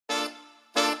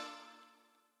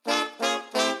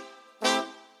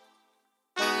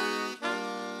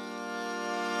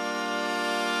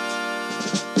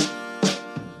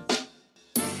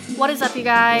What is up, you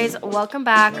guys? Welcome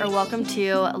back, or welcome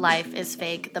to Life is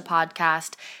Fake, the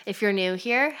podcast. If you're new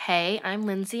here, hey, I'm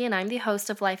Lindsay, and I'm the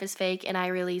host of Life is Fake, and I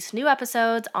release new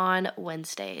episodes on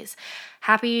Wednesdays.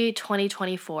 Happy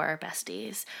 2024,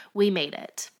 besties. We made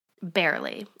it.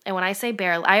 Barely. And when I say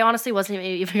barely, I honestly wasn't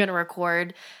even going to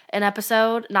record an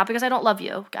episode, not because I don't love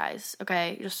you guys,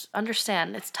 okay? Just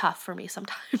understand, it's tough for me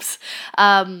sometimes.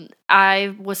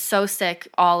 I was so sick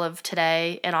all of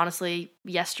today, and honestly,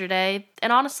 yesterday,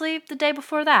 and honestly, the day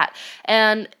before that.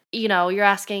 And, you know, you're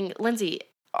asking, Lindsay,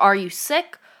 are you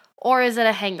sick, or is it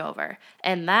a hangover?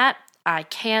 And that, I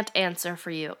can't answer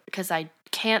for you, because I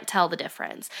can't tell the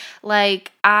difference.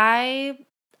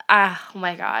 Oh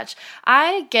my gosh.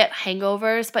 I get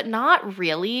hangovers, but not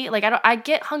really. I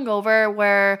get hungover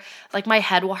where like my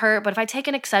head will hurt, but if I take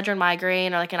an Excedrin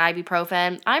migraine or like an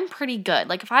ibuprofen, I'm pretty good.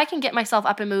 Like if I can get myself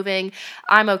up and moving,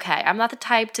 I'm okay. I'm not the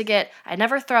type I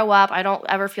never throw up. I don't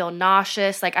ever feel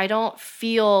nauseous. Like I don't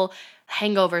feel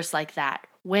hangovers like that.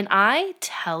 When I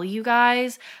tell you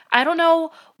guys, I don't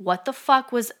know what the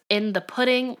fuck was in the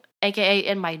pudding, aka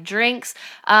in my drinks.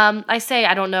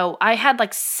 I don't know. I had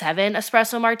like 7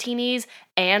 espresso martinis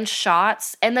and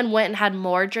shots, and then went and had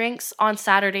more drinks on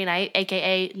Saturday night,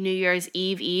 aka New Year's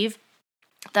Eve,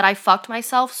 that I fucked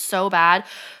myself so bad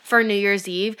for New Year's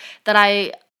Eve that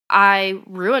I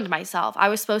ruined myself. I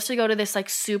was supposed to go to this like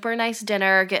super nice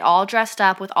dinner, get all dressed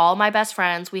up with all my best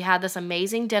friends. We had this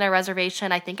amazing dinner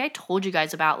reservation I think I told you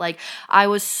guys about. Like I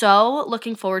was so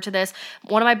looking forward to this.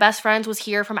 One of my best friends was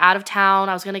here from out of town.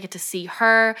 I was going to get to see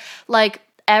her. Like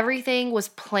everything was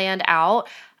planned out.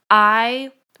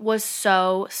 I was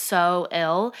so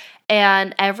ill,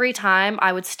 and every time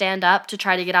I would stand up to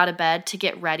try to get out of bed to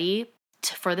get ready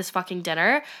for this fucking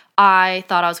dinner, I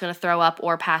thought I was going to throw up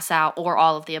or pass out or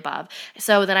all of the above.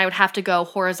 So then I would have to go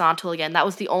horizontal again. That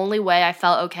was the only way I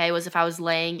felt okay, was if I was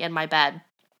laying in my bed.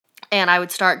 And I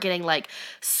would start getting like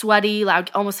sweaty. I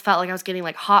almost felt like I was getting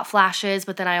like hot flashes,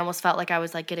 but then I almost felt like I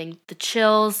was like getting the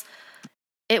chills.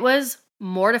 It was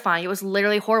mortifying. It was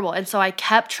literally horrible. And so I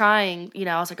kept trying,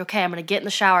 I was like, okay, I'm going to get in the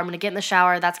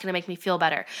shower. That's going to make me feel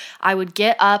better. I would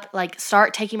get up, like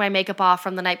start taking my makeup off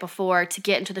from the night before to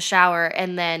get into the shower.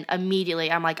 And then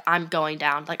immediately I'm like, I'm going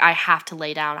down. Like I have to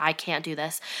lay down. I can't do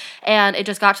this. And it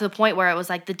just got to the point where it was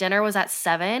like the dinner was at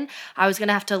 7. I was going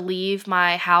to have to leave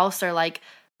my house or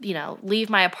leave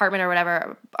my apartment or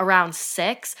whatever around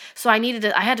 6. So I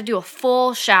had to do a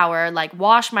full shower, like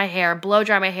wash my hair, blow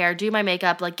dry my hair, do my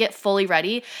makeup, like get fully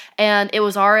ready. And it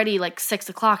was already like 6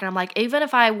 o'clock. And I'm like, even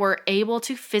if I were able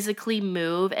to physically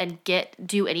move and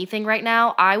do anything right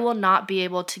now, I will not be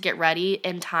able to get ready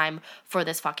in time for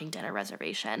this fucking dinner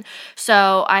reservation.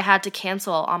 So I had to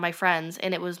cancel on my friends,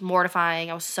 and it was mortifying.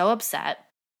 I was so upset.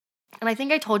 And I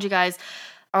think I told you guys,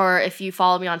 or if you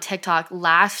follow me on TikTok,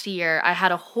 last year I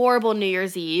had a horrible New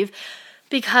Year's Eve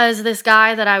because this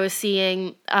guy that I was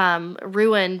seeing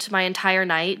ruined my entire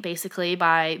night basically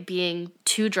by being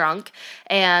too drunk.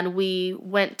 And we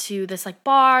went to this like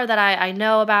bar that I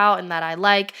know about and that I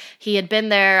like. He had been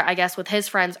there, I guess, with his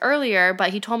friends earlier, but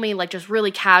he told me like just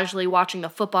really casually watching the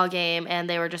football game, and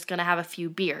they were just gonna have a few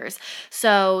beers.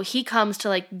 So he comes to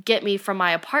like get me from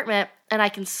my apartment, and I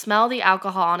can smell the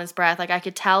alcohol on his breath. Like I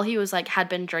could tell he was like had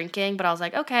been drinking, but I was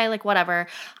like, okay, like whatever.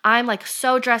 I'm like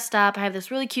so dressed up. I have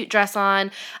this really cute dress on.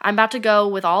 I'm about to go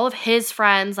with all of his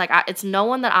friends. Like it's no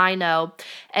one that I know.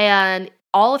 And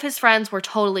all of his friends were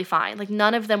totally fine. Like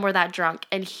none of them were that drunk.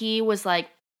 And he was like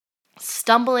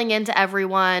stumbling into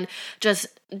everyone, just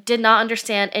did not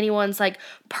understand anyone's like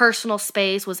personal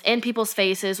space, was in people's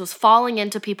faces, was falling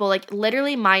into people. Like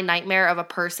literally my nightmare of a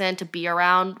person to be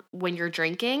around when you're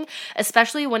drinking,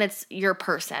 especially when it's your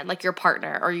person, like your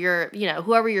partner or your,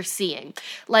 whoever you're seeing.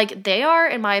 Like they are,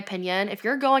 in my opinion, if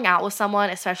you're going out with someone,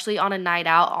 especially on a night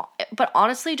out, but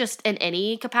honestly just in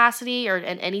any capacity or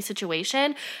in any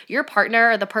situation, your partner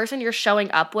or the person you're showing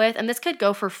up with, and this could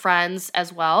go for friends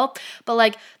as well, but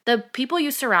like the people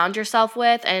you surround yourself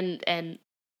with and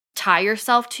tie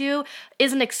yourself to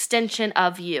is an extension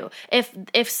of you.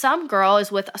 If some girl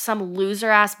is with some loser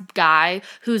ass guy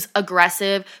who's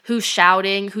aggressive, who's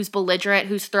shouting, who's belligerent,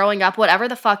 who's throwing up, whatever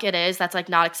the fuck it is that's like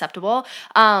not acceptable,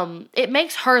 it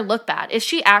makes her look bad. Is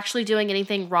she actually doing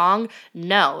anything wrong?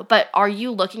 No. But are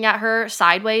you looking at her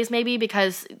sideways maybe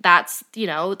because that's,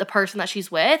 the person that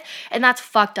she's with? And that's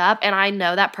fucked up. And I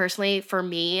know that personally for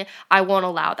me, I won't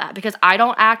allow that because I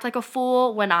don't act like a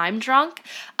fool when I'm drunk.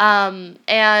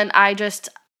 And I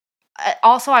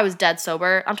was dead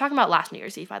sober. I'm talking about last New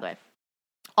Year's Eve, by the way.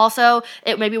 Also,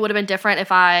 it maybe would have been different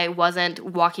if I wasn't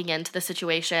walking into the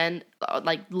situation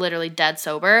like literally dead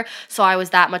sober. So I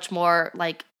was that much more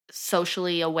like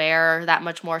socially aware, that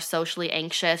much more socially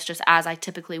anxious, just as I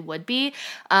typically would be,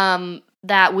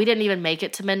 that we didn't even make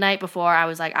it to midnight before I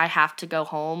was like, I have to go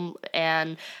home,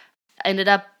 and ended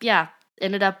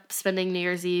up spending New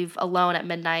Year's Eve alone at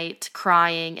midnight,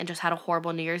 crying, and just had a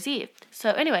horrible New Year's Eve.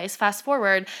 So anyways, fast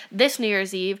forward, this New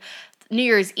Year's Eve,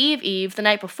 the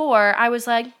night before, I was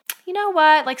like, you know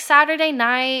what, like Saturday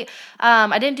night,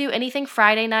 I didn't do anything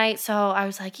Friday night, so I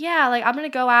was like, yeah, like I'm gonna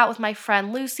go out with my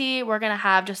friend Lucy, we're gonna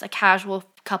have just a casual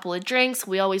couple of drinks.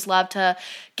 We always love to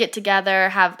get together,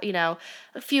 have, a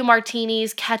few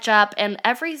martinis, catch up, and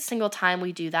every single time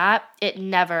we do that, it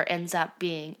never ends up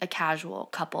being a casual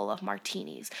couple of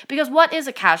martinis. Because what is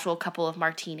a casual couple of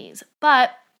martinis?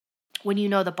 But when you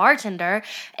know the bartender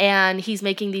and he's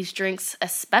making these drinks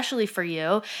especially for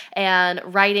you and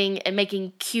writing and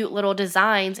making cute little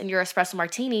designs in your espresso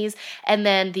martinis, and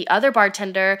then the other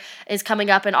bartender is coming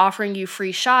up and offering you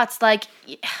free shots, like,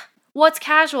 what's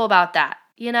casual about that?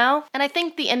 And I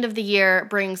think the end of the year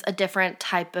brings a different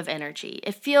type of energy.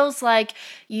 It feels like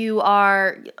you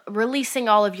are releasing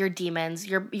all of your demons.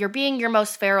 You're being your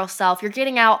most feral self. You're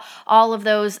getting out all of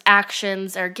those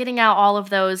actions, or getting out all of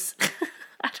those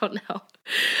I don't know.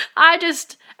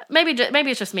 Maybe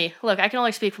it's just me. Look, I can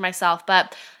only speak for myself,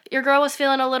 but your girl was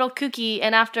feeling a little kooky,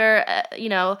 and after,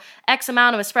 X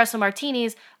amount of espresso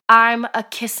martinis, I'm a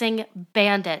kissing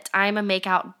bandit. I'm a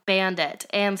makeout bandit.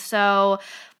 And so,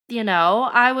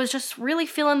 I was just really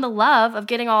feeling the love of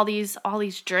getting all these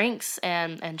drinks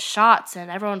and shots and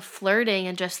everyone flirting,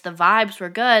 and just the vibes were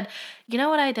good. You know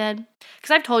what I did?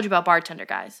 Because I've told you about bartender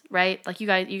guys, right? Like you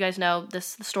guys know the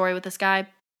story with this guy.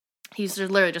 He's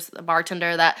literally just a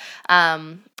bartender that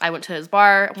I went to his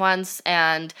bar once,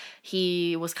 and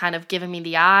he was kind of giving me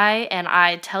the eye. And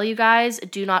I tell you guys,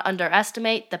 do not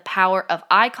underestimate the power of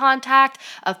eye contact,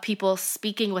 of people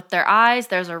speaking with their eyes.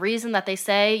 There's a reason that they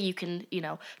say you can,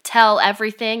 tell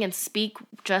everything and speak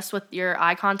just with your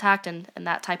eye contact and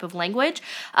that type of language.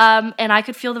 And I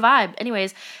could feel the vibe.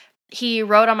 Anyways, he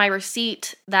wrote on my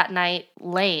receipt that night,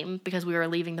 lame, because we were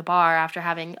leaving the bar after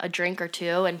having a drink or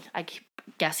two, and I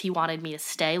guess he wanted me to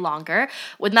stay longer.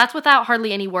 When that's without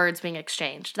hardly any words being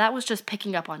exchanged. That was just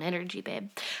picking up on energy, babe.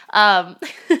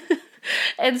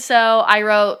 And so I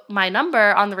wrote my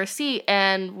number on the receipt,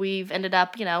 and we've ended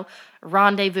up,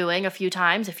 rendezvousing a few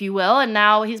times, if you will. And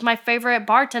now he's my favorite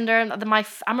bartender, and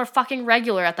I'm a fucking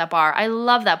regular at that bar. I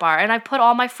love that bar, and I put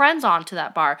all my friends on to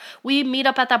that bar. We meet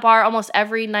up at that bar almost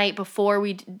every night before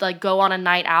we go on a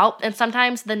night out, and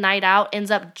sometimes the night out ends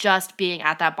up just being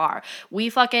at that bar.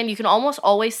 You can almost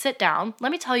always sit down.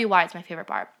 Let me tell you why it's my favorite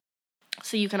bar,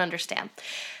 so you can understand.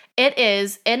 It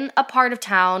is in a part of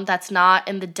town that's not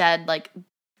in the dead,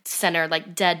 center,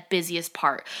 dead busiest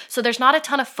part. So there's not a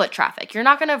ton of foot traffic. You're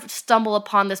not going to stumble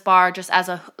upon this bar just as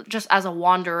a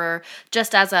wanderer,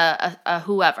 just as a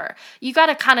whoever. You got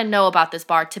to kind of know about this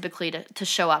bar typically to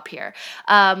show up here.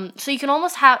 So you can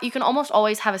almost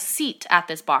always have a seat at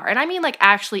this bar. And I mean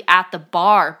actually at the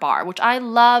bar, which I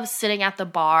love sitting at the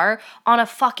bar on a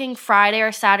fucking Friday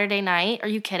or Saturday night. Are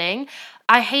you kidding?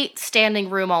 I hate standing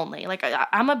room only.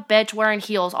 I'm a bitch wearing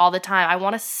heels all the time. I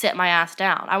want to sit my ass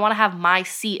down. I want to have my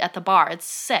seat at the bar. It's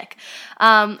sick.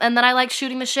 And then I like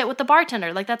shooting the shit with the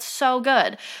bartender. That's so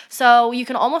good. So you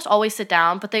can almost always sit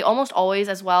down, but they almost always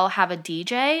as well have a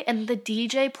DJ, and the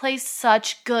DJ plays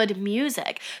such good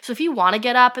music. So if you want to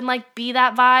get up and be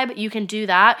that vibe, you can do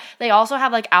that. They also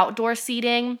have outdoor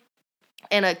seating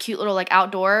in a cute little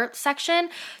outdoor section.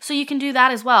 So you can do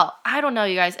that as well. I don't know,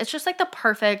 you guys. It's just the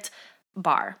perfect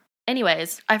bar.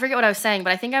 Anyways, I forget what I was saying,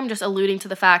 but I think I'm just alluding to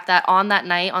the fact that on that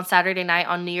night, on Saturday night,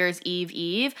 on New Year's Eve,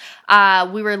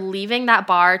 we were leaving that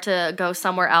bar to go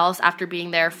somewhere else after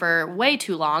being there for way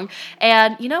too long.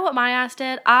 And you know what my ass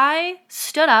did? I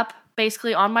stood up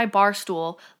basically on my bar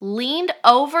stool, leaned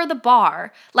over the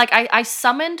bar. I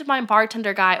summoned my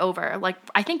bartender guy over.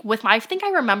 I think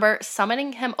I remember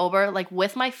summoning him over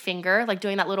with my finger,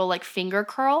 doing that little finger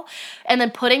curl, and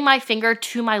then putting my finger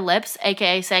to my lips,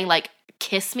 aka saying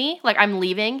kiss me, I'm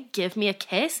leaving, give me a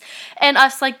kiss, and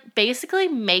us basically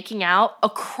making out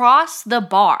across the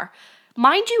bar.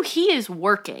 Mind you, he is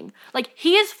working.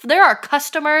 There are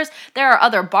customers, there are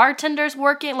other bartenders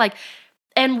working,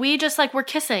 and we just we're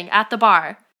kissing at the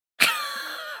bar.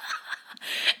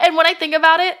 And when I think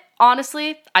about it,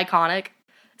 honestly, iconic,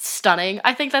 stunning.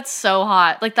 I think that's so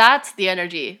hot. That's the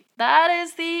energy. That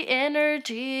is the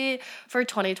energy for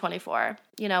 2024.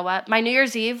 You know what? My New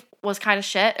Year's Eve was kind of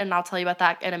shit, and I'll tell you about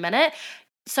that in a minute.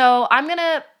 So I'm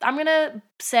gonna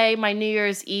say my New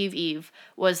Year's Eve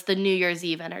was the New Year's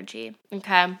Eve energy.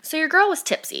 Okay. So your girl was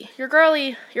tipsy. Your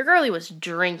girly was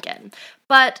drinking.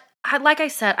 But like I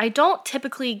said, I don't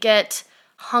typically get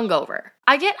hungover.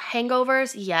 I get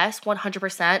hangovers, yes,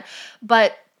 100%,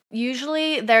 but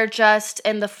usually they're just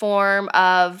in the form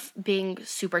of being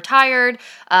super tired,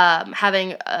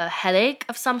 having a headache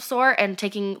of some sort, and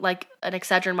taking like an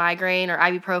Excedrin migraine or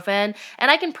ibuprofen,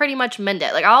 and I can pretty much mend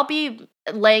it. Like I'll be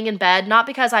laying in bed, not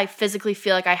because I physically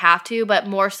feel like I have to, but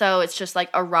more so it's just like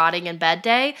a rotting in bed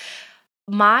day.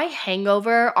 My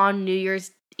hangover on New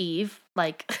Year's Eve,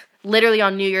 like literally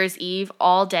on New Year's Eve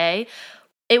all day,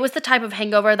 it was the type of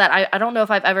hangover that I don't know if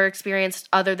I've ever experienced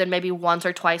other than maybe once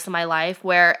or twice in my life,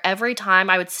 where every time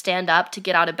I would stand up to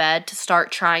get out of bed to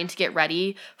start trying to get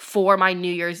ready for my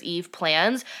New Year's Eve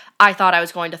plans, I thought I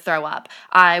was going to throw up.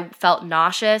 I felt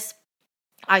nauseous.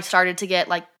 I started to get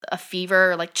like a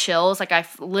fever, like chills, like I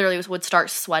literally would start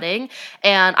sweating,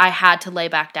 and I had to lay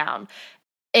back down.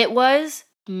 It was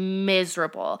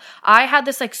miserable. I had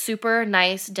this like super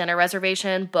nice dinner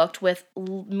reservation booked with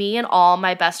me and all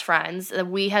my best friends.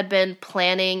 We had been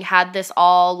planning, had this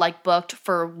all like booked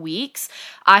for weeks.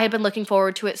 I had been looking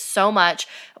forward to it so much.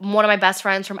 One of my best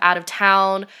friends from out of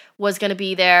town was going to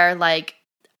be there. Like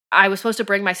I was supposed to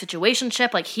bring my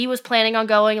situationship, like he was planning on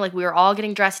going, like we were all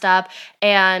getting dressed up,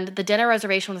 and the dinner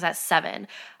reservation was at 7.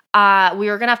 We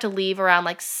were gonna have to leave around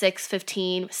like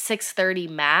 6:15, 6:30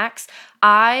 max.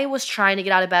 I was trying to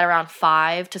get out of bed around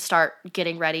 5 to start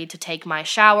getting ready to take my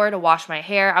shower, to wash my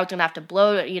hair. I was gonna have to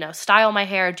blow, style my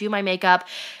hair, do my makeup.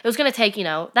 It was gonna take,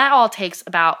 that all takes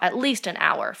about at least an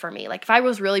hour for me. Like if I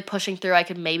was really pushing through, I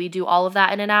could maybe do all of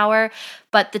that in an hour.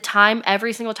 But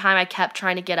every single time I kept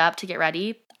trying to get up to get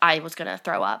ready, I was gonna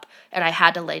throw up and I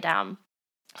had to lay down.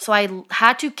 So I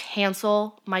had to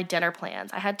cancel my dinner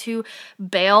plans. I had to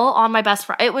bail on my best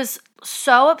friend. It was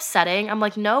so upsetting. I'm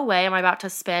like, no way am I about to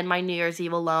spend my New Year's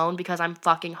Eve alone because I'm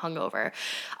fucking hungover.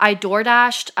 I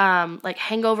DoorDashed like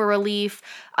hangover relief,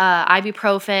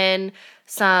 ibuprofen,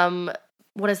 some,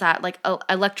 what is that, like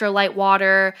electrolyte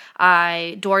water.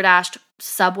 I DoorDashed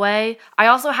Subway. I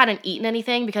also hadn't eaten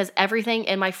anything because everything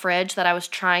in my fridge that I was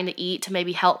trying to eat to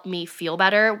maybe help me feel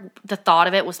better, the thought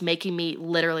of it was making me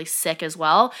literally sick as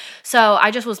well. So I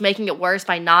just was making it worse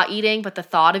by not eating, but the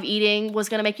thought of eating was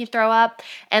going to make me throw up.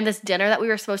 And this dinner that we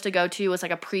were supposed to go to was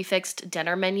like a prefixed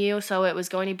dinner menu. So it was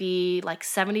going to be like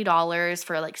 $70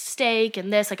 for like steak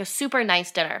and this, like a super nice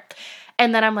dinner.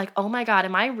 And then I'm like, oh my God,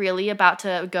 am I really about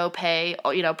to go pay,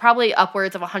 probably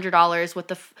upwards of $100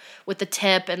 with the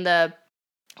tip and the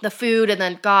food, and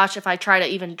then gosh, if I try to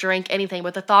even drink anything,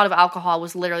 but the thought of alcohol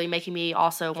was literally making me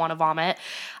also want to vomit.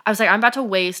 I was like, I'm about to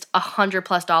waste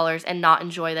 $100+ and not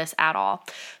enjoy this at all.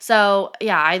 So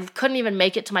yeah, I couldn't even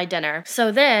make it to my dinner.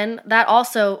 So then that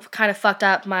also kind of fucked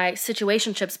up my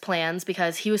situationships plans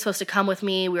because he was supposed to come with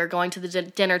me. We were going to the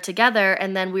dinner together,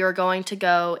 and then we were going to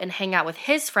go and hang out with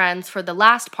his friends for the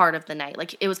last part of the night.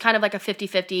 Like it was kind of like a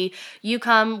 50-50. You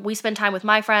come, we spend time with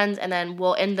my friends, and then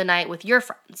we'll end the night with your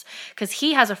friends. Because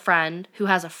he has a friend who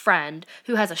has a friend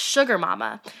who has a sugar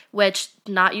mama, which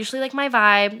not usually like my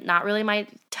vibe, not really my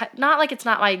not like it's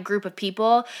not my group of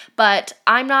people, but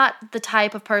I'm not the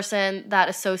type of person that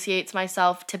associates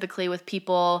myself typically with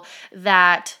people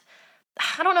that,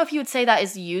 I don't know if you would say that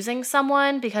is using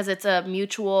someone, because it's a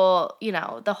mutual,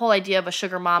 the whole idea of a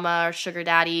sugar mama or sugar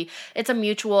daddy, it's a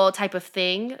mutual type of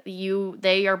thing.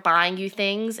 They are buying you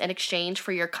things in exchange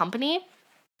for your company.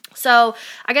 So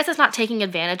I guess it's not taking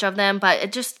advantage of them, but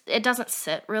it doesn't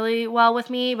sit really well with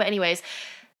me. But anyways,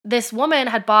 this woman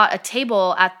had bought a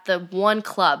table at the one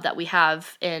club that we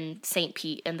have in St.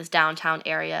 Pete in this downtown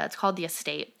area. It's called The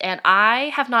Estate. And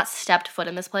I have not stepped foot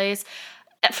in this place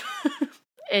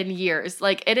in years.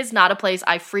 Like, it is not a place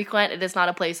I frequent. It is not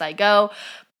a place I go.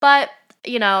 But,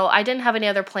 I didn't have any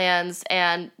other plans.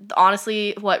 And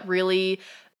honestly, what really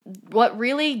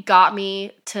got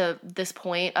me to this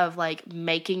point of like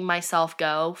making myself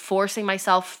go, forcing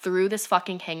myself through this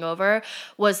fucking hangover,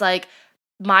 was like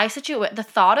the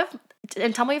thought of,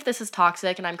 and tell me if this is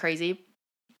toxic and I'm crazy,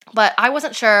 but I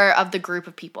wasn't sure of the group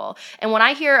of people. And when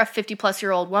I hear a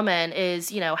 50-plus-year-old woman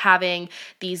is, having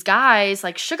these guys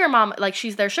like sugar mama, like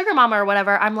she's their sugar mama or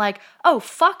whatever, I'm like, oh,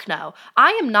 fuck no. I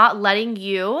am not letting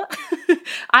you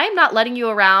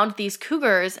around these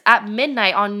cougars at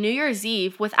midnight on New Year's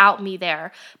Eve without me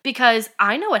there, because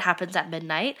I know what happens at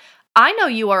midnight. I know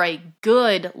you are a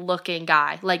good looking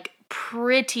guy, like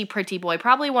pretty boy,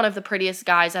 probably one of the prettiest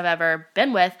guys I've ever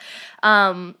been with.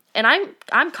 And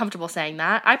I'm comfortable saying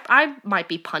that. I might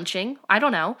be punching, I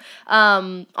don't know,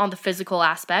 on the physical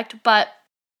aspect, but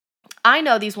I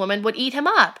know these women would eat him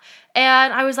up.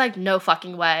 And I was like, no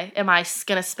fucking way am I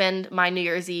gonna spend my New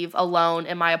Year's Eve alone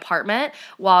in my apartment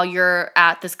while you're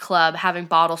at this club having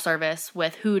bottle service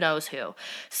with who knows who.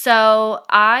 So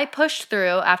I pushed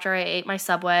through after I ate my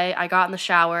Subway. I got in the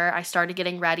shower, I started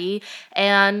getting ready,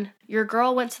 and your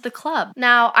girl went to the club.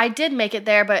 Now, I did make it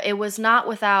there, but it was not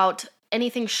without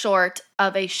anything short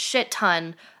of a shit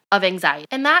ton of anxiety.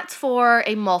 And that's for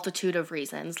a multitude of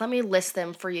reasons. Let me list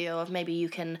them for you, if maybe you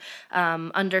can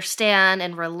understand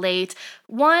and relate.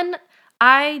 One,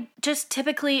 I just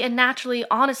typically and naturally,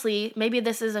 honestly, maybe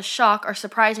this is a shock or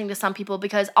surprising to some people,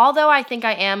 because although I think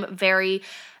I am very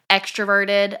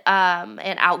extroverted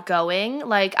and outgoing,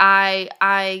 like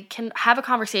I can have a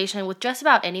conversation with just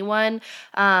about anyone.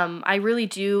 I really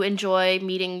do enjoy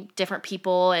meeting different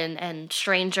people and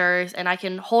strangers, and I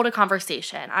can hold a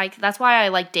conversation. That's why I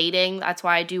like dating. That's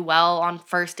why I do well on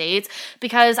first dates,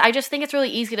 because I just think it's really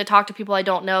easy to talk to people I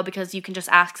don't know, because you can just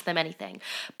ask them anything.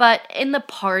 But in the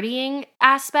partying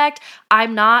aspect,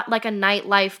 I'm not like a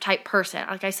nightlife type person.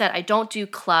 Like I said, I don't do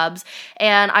clubs,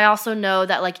 and I also know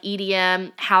that like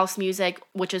EDM, house music,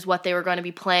 which is what they were going to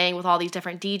be playing with all these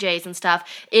different DJs and stuff,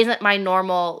 isn't my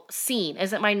normal scene,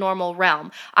 isn't my normal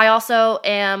realm. I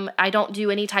don't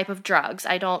do any type of drugs.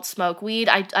 I don't smoke weed.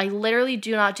 I literally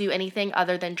do not do anything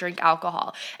other than drink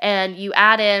alcohol. And you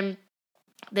add in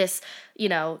this,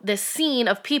 this scene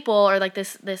of people, or like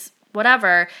this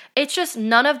whatever, it's just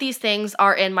none of these things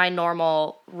are in my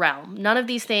normal realm. None of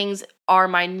these things are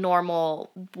my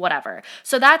normal whatever.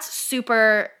 So that's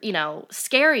super,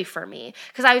 scary for me,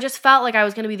 because I just felt like I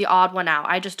was going to be the odd one out.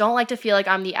 I just don't like to feel like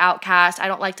I'm the outcast. I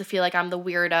don't like to feel like I'm the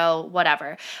weirdo,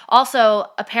 whatever. Also,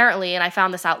 apparently, and I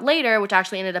found this out later, which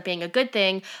actually ended up being a good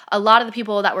thing, a lot of the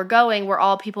people that were going were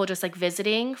all people just like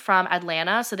visiting from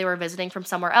Atlanta. So they were visiting from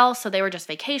somewhere else. So they were just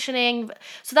vacationing.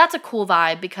 So that's a cool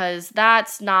vibe, because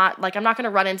that's not like, I'm not going to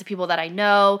run into people that I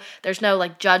know. There's no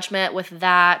like judgment with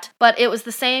that. But it was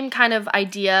the same kind of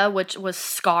idea, which was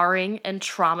scarring and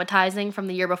traumatizing from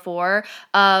the year before,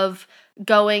 of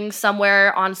going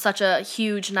somewhere on such a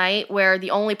huge night where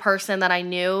the only person that I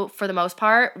knew for the most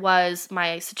part was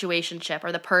my situationship,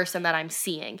 or the person that I'm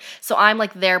seeing. So I'm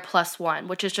like their plus one,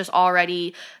 which is just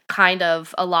already kind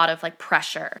of a lot of like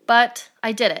pressure. But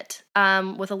I did it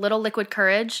with a little liquid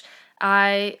courage.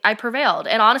 I prevailed.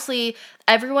 And honestly,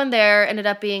 everyone there ended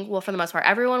up being, well, for the most part,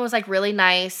 everyone was like really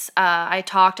nice. I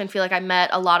talked and feel like I met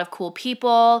a lot of cool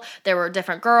people. There were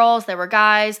different girls, there were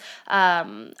guys.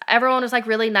 Everyone was like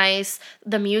really nice.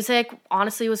 The music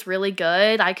honestly was really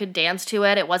good. I could dance to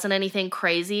it. It wasn't anything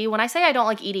crazy. When I say I don't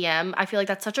like EDM, I feel like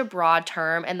that's such a broad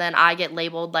term, and then I get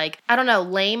labeled like, I don't know,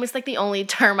 lame is like the only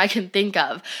term I can think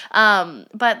of.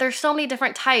 But there's so many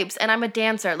different types, and I'm a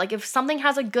dancer. Like if something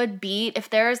has a good beat, if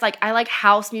there's like, I like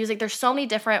house music, there's so many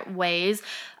different ways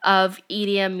of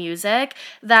EDM music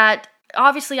that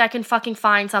obviously I can fucking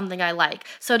find something I like.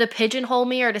 So to pigeonhole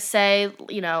me, or to say,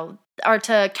 or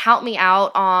to count me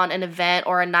out on an event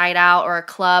or a night out or a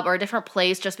club or a different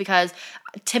place just because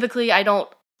typically I don't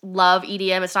love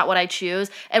EDM, it's not what I choose.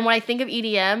 And when I think of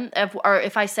EDM,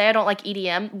 if I say I don't like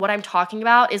EDM, what I'm talking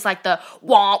about is like the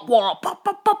wah wah pop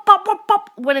pop pop pop pop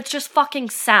pop, when it's just fucking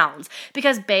sounds.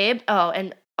 Because babe,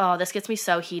 this gets me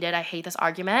so heated. I hate this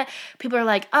argument. People are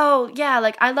like, oh, yeah,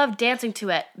 like, I love dancing to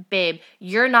it. Babe,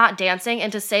 you're not dancing.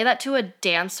 And to say that to a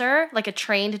dancer, like a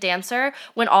trained dancer,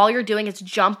 when all you're doing is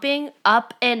jumping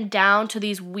up and down to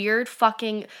these weird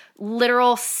fucking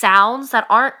literal sounds that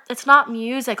it's not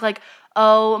music. Like,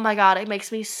 oh my God, it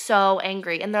makes me so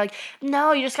angry. And they're like,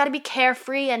 no, you just got to be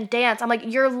carefree and dance. I'm like,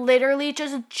 you're literally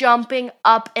just jumping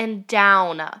up and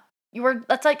down.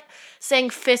 That's like saying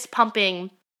fist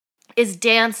pumping is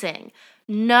dancing.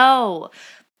 No.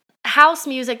 House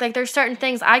music, like there's certain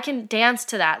things I can dance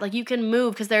to that. Like you can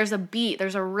move because there's a beat,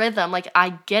 there's a rhythm. Like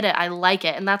I get it, I like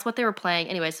it. And that's what they were playing.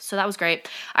 Anyways, so that was great.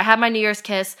 I had my New Year's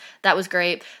kiss. That was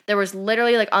great. There was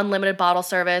literally like unlimited bottle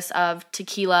service of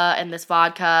tequila and this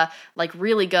vodka, like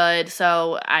really good.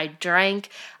 So I drank.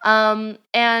 And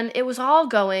it was all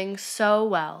going so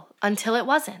well until it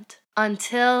wasn't.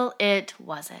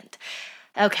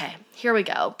 Okay, here we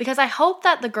go. Because I hope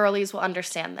that the girlies will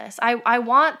understand this.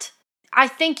 I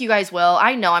think you guys will.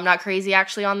 I know I'm not crazy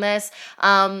actually on this,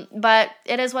 but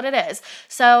it is what it is.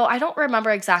 So I don't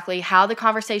remember exactly how the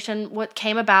conversation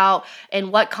came about,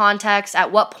 in what context,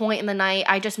 at what point in the night.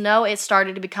 I just know it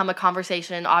started to become a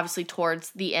conversation, obviously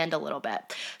towards the end a little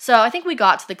bit. So I think we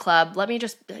got to the club. Let me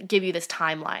just give you this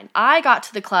timeline. I got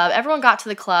to the club. Everyone got to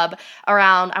the club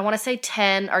around, I want to say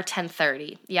 10 or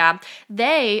 10:30. Yeah.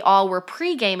 They all were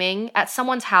pre-gaming at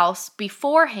someone's house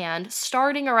beforehand,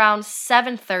 starting around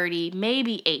 7:30,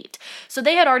 maybe 8. So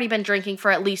they had already been drinking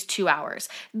for at least 2 hours.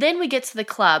 Then we get to the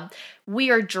club, we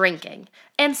are drinking,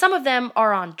 and some of them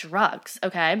are on drugs,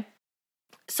 okay?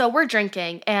 So we're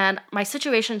drinking, and my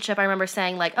situationship, I remember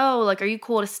saying, like, oh, like, are you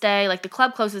cool to stay? Like, the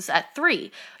club closes at 3.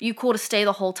 Are you cool to stay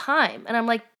the whole time? And I'm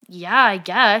like, yeah, I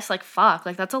guess. Like, fuck.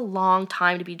 Like, that's a long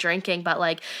time to be drinking, but,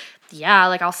 like, yeah,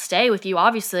 like, I'll stay with you,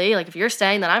 obviously. Like, if you're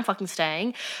staying, then I'm fucking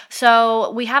staying.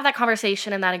 So we have that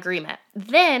conversation and that agreement.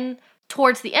 Then,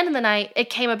 towards the end of the night, it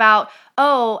came about,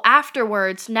 oh,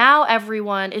 afterwards, now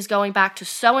everyone is going back to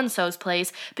so-and-so's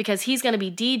place because he's going to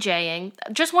be DJing.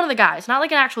 Just one of the guys, not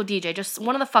like an actual DJ, just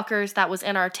one of the fuckers that was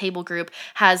in our table group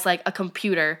has like a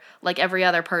computer like every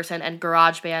other person and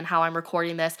GarageBand, how I'm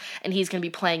recording this, and he's going to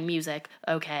be playing music,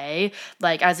 okay?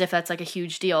 Like as if that's like a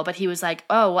huge deal. But he was like,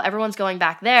 oh, well, everyone's going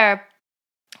back there.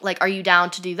 Like, are you down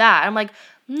to do that? I'm like,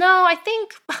 no, I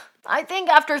think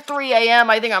after 3 a.m.,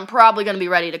 I think I'm probably going to be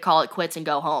ready to call it quits and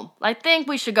go home. I think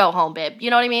we should go home, babe. You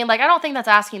know what I mean? Like, I don't think that's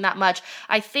asking that much.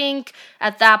 I think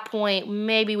at that point,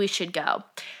 maybe we should go.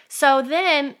 So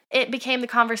then it became the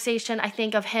conversation, I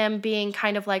think, of him being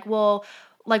kind of like, well,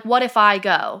 like, what if I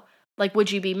go? Like,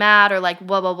 would you be mad? Or like,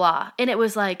 blah, blah, blah. And it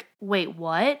was like, wait,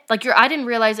 what? Like, I didn't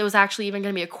realize it was actually even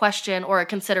going to be a question or a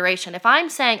consideration. If I'm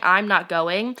saying I'm not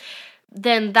going,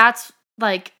 then that's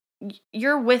like,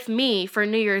 you're with me for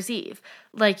New Year's Eve.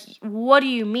 Like, what do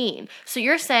you mean? So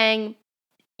you're saying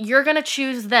you're going to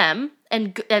choose them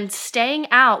and staying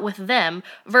out with them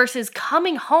versus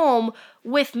coming home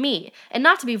with me. And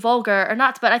not to be vulgar or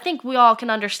not, but I think we all can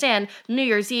understand New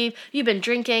Year's Eve, you've been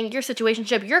drinking, your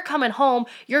situationship, you're coming home,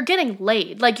 you're getting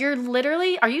laid. Like, you're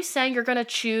literally, are you saying you're going to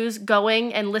choose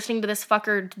going and listening to this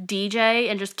fucker DJ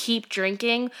and just keep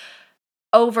drinking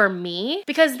over me?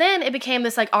 Because then it became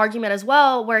this like argument as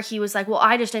well where he was like, well,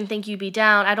 I just didn't think you'd be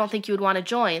down. I don't think you would want to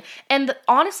join. And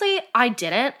honestly, I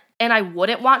didn't. And I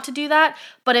wouldn't want to do that.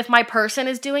 But if my person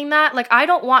is doing that, like, I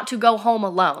don't want to go home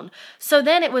alone. So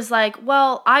then it was like,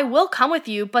 well, I will come with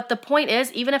you. But the point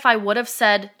is, even if I would have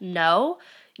said no,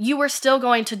 you were still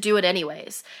going to do it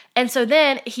anyways. And so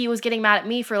then he was getting mad at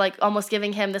me for like almost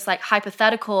giving him this like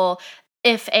hypothetical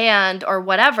if and or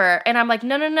whatever. And I'm like,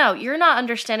 no, you're not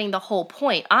understanding the whole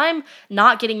point. I'm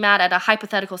not getting mad at a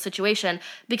hypothetical situation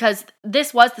because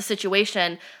this was the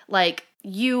situation. Like,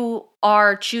 you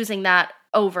are choosing that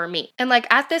over me. And like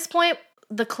at this point,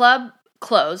 the club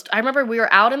closed. I remember we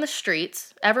were out in the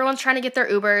streets. Everyone's trying to get their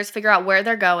Ubers, figure out where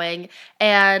they're going.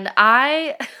 And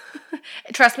I,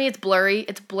 trust me, it's blurry.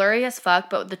 It's blurry as fuck.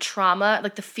 But the trauma,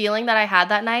 like the feeling that I had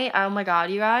that night, oh my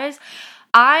God, you guys,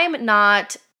 I'm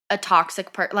not a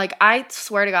toxic person. Like, I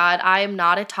swear to God, I am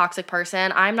not a toxic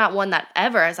person. I'm not one that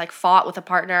ever has like fought with a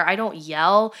partner. I don't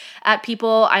yell at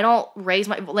people. I don't raise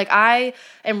my, like, I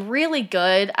am really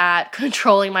good at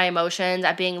controlling my emotions,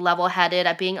 at being level-headed,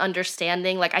 at being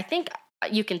understanding. Like, I think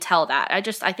you can tell that.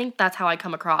 I think that's how I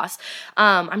come across.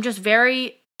 I'm just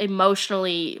very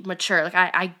emotionally mature. Like,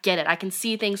 I get it. I can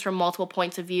see things from multiple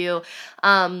points of view.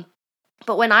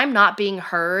 But when I'm not being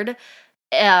heard,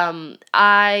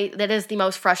 that is the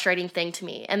most frustrating thing to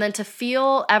me. And then to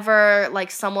feel ever like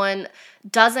someone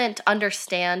doesn't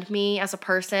understand me as a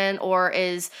person or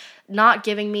is not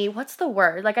giving me, what's the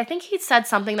word? Like, I think he said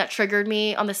something that triggered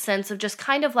me on the sense of just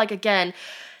kind of like, again,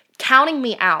 counting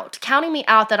me out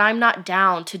that I'm not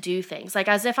down to do things, like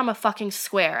as if I'm a fucking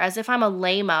square, as if I'm a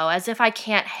lame-o, as if I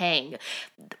can't hang.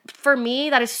 For me,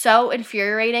 that is so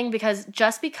infuriating because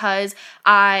just because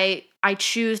I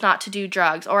choose not to do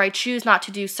drugs or I choose not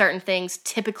to do certain things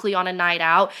typically on a night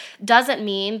out doesn't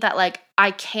mean that like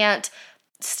I can't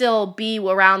still be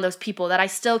around those people, that I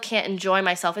still can't enjoy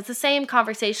myself. It's the same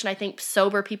conversation I think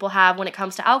sober people have when it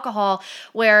comes to alcohol,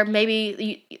 where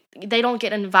maybe they don't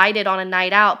get invited on a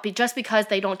night out just because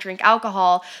they don't drink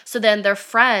alcohol, so then their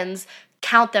friends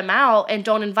count them out and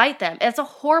don't invite them. It's a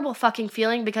horrible fucking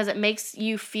feeling because it makes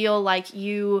you feel like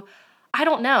I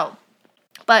don't know.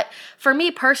 But for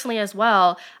me personally as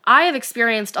well, I have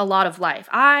experienced a lot of life.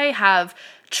 I have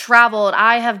traveled,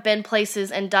 I have been places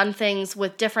and done things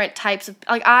with different types of,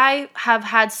 like, I have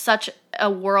had such a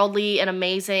worldly and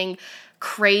amazing,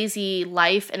 crazy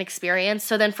life and experience.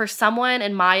 So then for someone,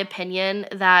 in my opinion,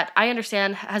 that I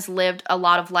understand has lived a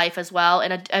lot of life as well,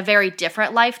 and a very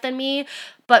different life than me,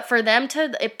 but for them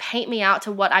to paint me out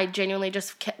to what I genuinely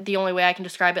the only way I can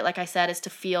describe it, like I said, is to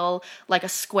feel like a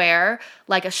square,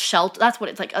 like a shelter. That's what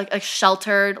it's like, a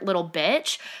sheltered little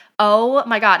bitch. Oh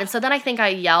my God. And so then I think I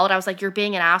yelled. I was like, you're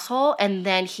being an asshole. And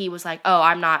then he was like, oh,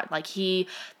 I'm not. Like,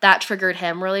 that triggered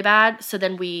him really bad. So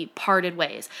then we parted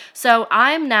ways. So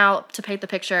I'm now, to paint the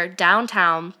picture,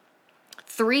 downtown,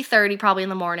 3:30 probably in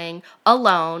the morning,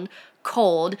 alone,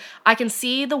 cold. I can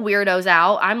see the weirdos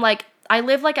out. I'm like I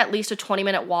live like at least a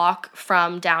 20-minute walk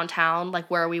from downtown, like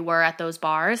where we were at those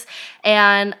bars.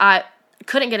 And I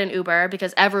couldn't get an Uber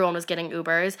because everyone was getting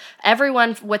Ubers.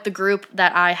 Everyone with the group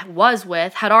that I was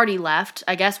with had already left,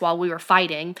 I guess, while we were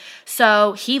fighting.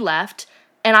 So he left.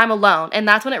 And I'm alone. And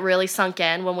that's when it really sunk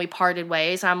in when we parted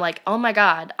ways. I'm like, oh my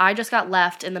God, I just got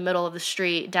left in the middle of the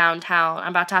street downtown. I'm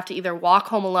about to have to either walk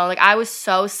home alone. Like, I was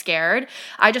so scared.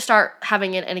 I just start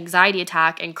having an anxiety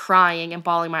attack and crying and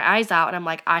bawling my eyes out. And I'm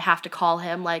like, I have to call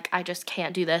him. Like, I just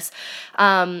can't do this.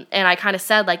 And I kind of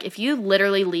said, like, if you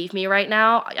literally leave me right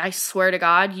now, I swear to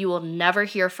God, you will never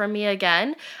hear from me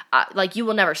again. Like, you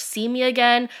will never see me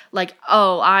again. Like,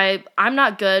 I'm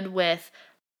not good with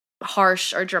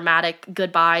harsh or dramatic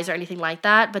goodbyes or anything like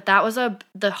that, but that was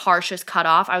the harshest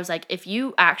cutoff. I was like, if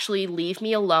you actually leave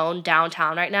me alone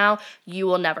downtown right now, you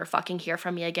will never fucking hear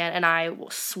from me again, and I will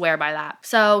swear by that.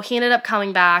 So he ended up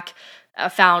coming back,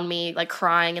 found me like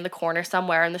crying in the corner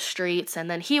somewhere in the streets, and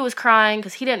then he was crying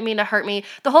because he didn't mean to hurt me.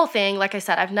 The whole thing, like I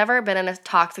said, I've never been in a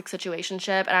toxic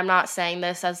situationship, and I'm not saying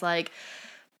this as like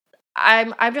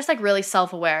I'm just like really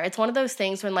self-aware. It's one of those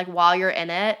things when like while you're in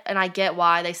it, and I get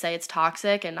why they say it's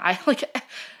toxic, and I like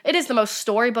it is the most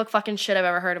storybook fucking shit I've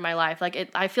ever heard in my life. Like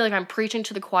I feel like I'm preaching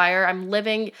to the choir. I'm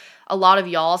living a lot of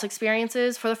y'all's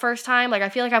experiences for the first time. Like I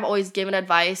feel like I've always given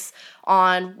advice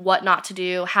on what not to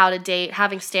do, how to date,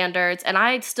 having standards, and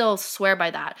I still swear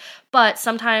by that. But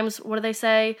sometimes, what do they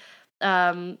say?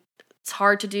 It's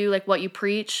hard to do like what you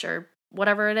preach or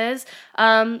whatever it is.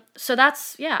 So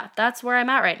that's where I'm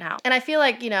at right now. And I feel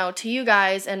like, to you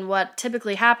guys, and what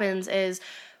typically happens is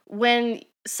when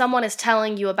someone is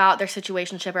telling you about their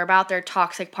situationship or about their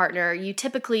toxic partner, you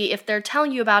typically, if they're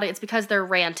telling you about it, it's because they're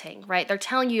ranting, right? They're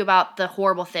telling you about the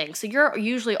horrible thing. So you're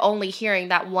usually only hearing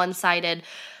that one-sided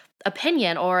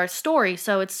opinion or story.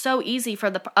 So it's so easy for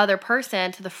the other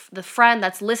person, to the friend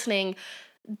that's listening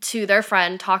to their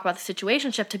friend talk about the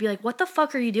situationship, to be like, what the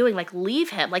fuck are you doing? Like,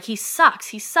 leave him. Like, he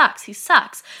sucks.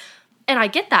 And I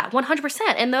get that 100%.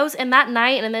 And in that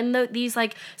night, and then these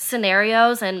like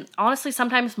scenarios, and honestly,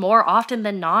 sometimes more often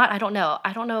than not, I don't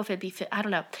know if it'd be fit. I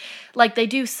don't know. Like, they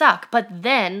do suck. But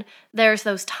then there's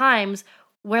those times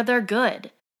where they're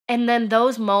good. And then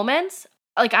those moments,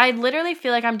 like, I literally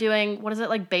feel like I'm doing,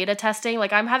 like beta testing?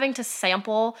 Like, I'm having to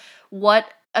sample what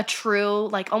a true,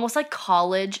 like, almost like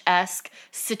college-esque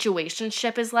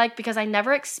situationship is like, because I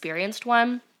never experienced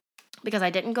one because I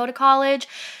didn't go to college.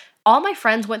 All my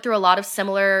friends went through a lot of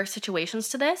similar situations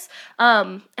to this,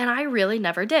 and I really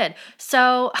never did.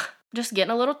 So just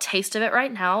getting a little taste of it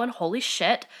right now, and holy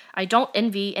shit, I don't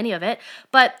envy any of it,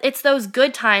 but it's those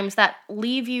good times that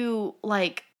leave you,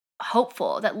 like,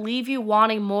 hopeful, that leave you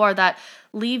wanting more, that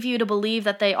leave you to believe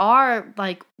that they are,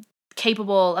 like,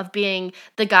 capable of being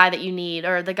the guy that you need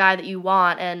or the guy that you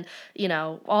want, and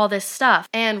all this stuff.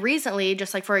 And recently,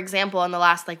 just like for example, in the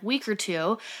last like week or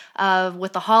two,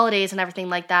 with the holidays and everything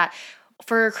like that,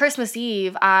 for Christmas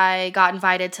Eve, I got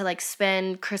invited to like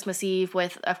spend Christmas Eve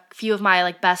with a few of my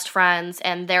like best friends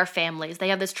and their families. They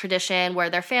have this tradition where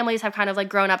their families have kind of like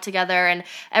grown up together, and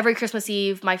every Christmas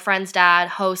Eve, my friend's dad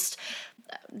hosts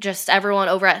just everyone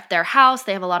over at their house.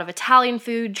 They have a lot of Italian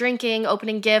food, drinking,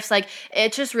 opening gifts. Like,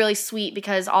 it's just really sweet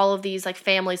because all of these like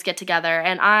families get together.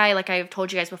 And like I've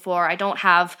told you guys before, I don't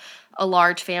have a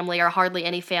large family or hardly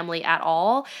any family at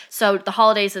all. So the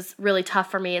holidays is really tough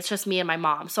for me. It's just me and my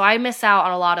mom. So I miss out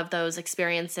on a lot of those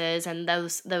experiences and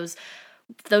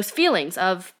those feelings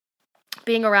of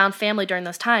being around family during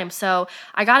those times. So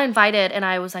I got invited, and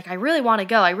I was like, I really want to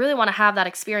go. I really want to have that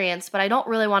experience, but I don't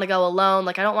really want to go alone.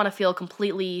 Like, I don't want to feel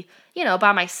completely,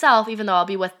 by myself, even though I'll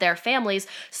be with their families.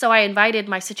 So I invited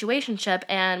my situationship,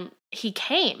 and he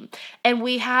came, and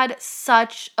we had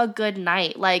such a good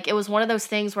night. Like, it was one of those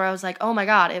things where I was like, oh my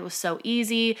God, it was so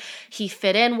easy. He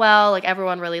fit in well. Like,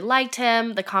 everyone really liked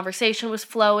him. The conversation was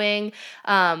flowing.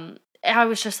 I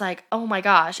was just like, oh my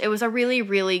gosh, it was a really,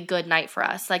 really good night for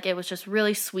us. Like, it was just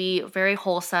really sweet, very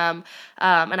wholesome,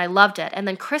 and I loved it. And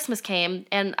then Christmas came,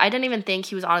 and I didn't even think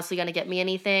he was honestly going to get me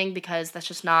anything, because that's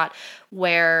just not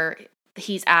where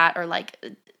he's at, or like,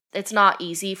 it's not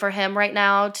easy for him right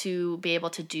now to be able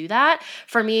to do that.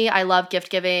 For me, I love gift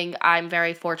giving. I'm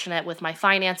very fortunate with my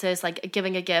finances. Like,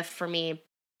 giving a gift for me,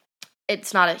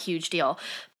 it's not a huge deal.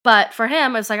 But for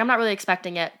him, it's like, I'm not really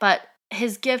expecting it, but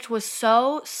his gift was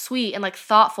so sweet and like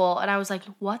thoughtful, and I was like,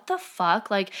 what the fuck?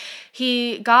 Like,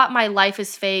 he got my Life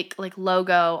is Fake like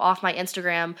logo off my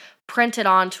Instagram printed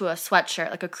onto a sweatshirt,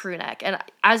 like a crew neck. And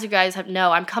as you guys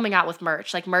know, I'm coming out with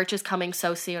merch. Like, merch is coming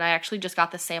so soon. I actually just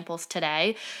got the samples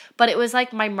today, but it was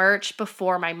like my merch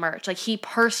before my merch. Like, he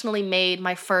personally made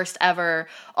my first ever,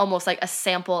 almost like a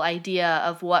sample idea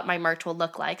of what my merch will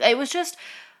look like. It was just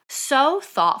so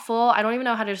thoughtful. I don't even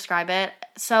know how to describe it.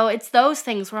 So it's those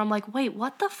things where I'm like, wait,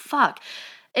 what the fuck?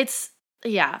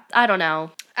 Yeah, I don't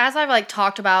know. As I've like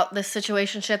talked about this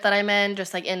situationship that I'm in,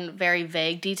 just like in very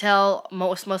vague detail,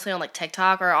 mostly on like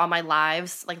TikTok or on my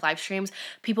lives, like live streams,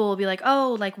 people will be like,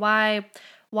 oh, like why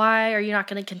are you not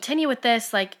going to continue with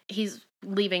this? Like he's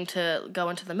leaving to go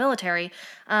into the military.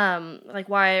 Like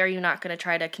why are you not going to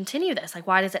try to continue this? Like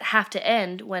why does it have to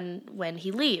end when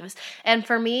he leaves? And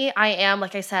for me, I am,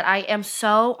 like I said, I am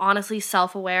so honestly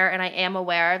self-aware, and I am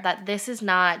aware that this is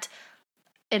not,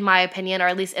 in my opinion, or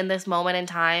at least in this moment in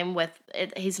time with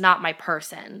it, he's not my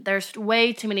person. There's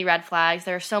way too many red flags.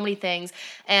 There are so many things.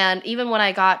 And even when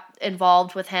I got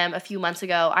involved with him a few months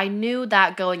ago, I knew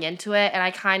that going into it, and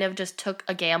I kind of just took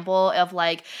a gamble of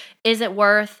like, is it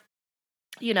worth,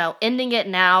 ending it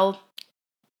now,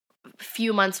 a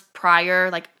few months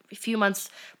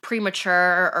premature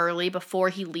or early before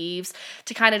he leaves,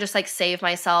 to kind of just like save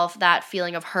myself that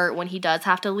feeling of hurt when he does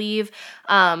have to leave,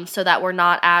 so that we're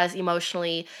not as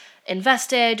emotionally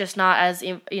invested, just not as,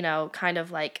 kind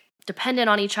of like dependent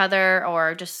on each other,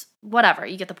 or just whatever,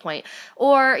 you get the point.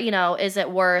 Or, is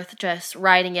it worth just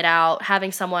writing it out,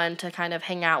 having someone to kind of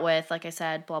hang out with, like I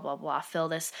said, blah, blah, blah, fill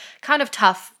this kind of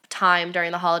tough time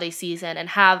during the holiday season and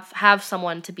have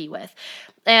someone to be with.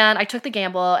 And I took the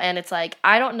gamble, and it's like,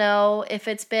 I don't know if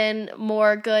it's been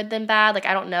more good than bad. Like,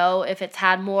 I don't know if it's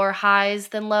had more highs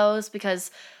than lows,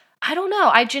 because I don't know.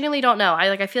 I genuinely don't know.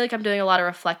 I feel like I'm doing a lot of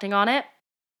reflecting on it.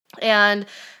 And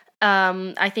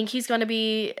I think he's going to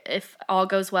be, if all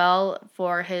goes well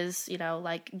for his,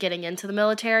 like getting into the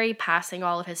military, passing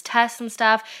all of his tests and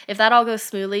stuff. If that all goes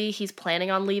smoothly, he's planning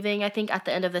on leaving, I think, at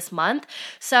the end of this month.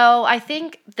 So I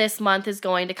think this month is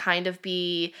going to kind of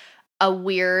be a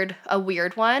weird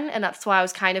one. And that's why I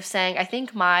was kind of saying, I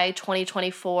think my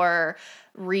 2024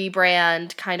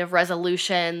 rebrand kind of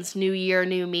resolutions, new year,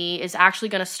 new me, is actually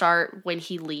going to start when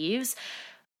he leaves.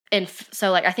 And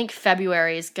so like I think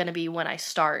February is going to be when I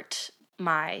start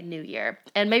my new year.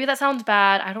 And maybe that sounds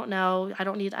bad. I don't know. I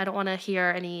don't want to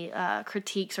hear any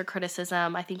critiques or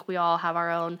criticism. I think we all have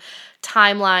our own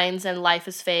timelines, and life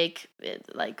is fake.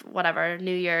 Like whatever.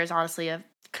 New Year is honestly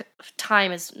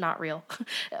time is not real.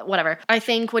 Whatever. I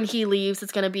think when he leaves,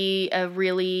 it's going to be a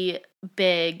really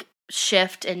big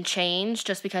shift and change,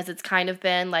 just because it's kind of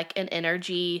been like an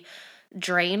energy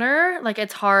drainer. Like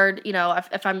it's hard,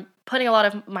 if I'm putting a lot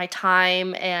of my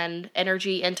time and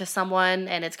energy into someone,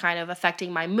 and it's kind of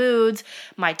affecting my moods,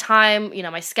 my time,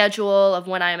 my schedule of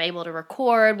when I'm able to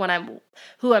record,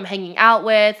 who I'm hanging out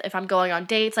with, if I'm going on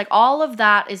dates, like all of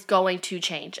that is going to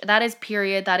change. That is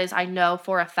period. That is, I know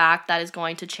for a fact that is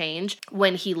going to change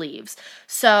when he leaves.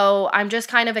 So I'm just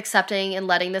kind of accepting and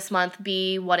letting this month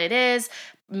be what it is.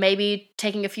 Maybe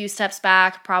taking a few steps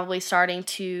back, probably starting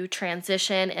to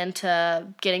transition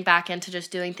into getting back into just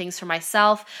doing things for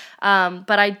myself.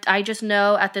 But I just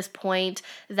know at this point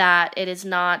that it is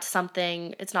not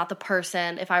something, it's not the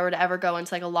person, if I were to ever go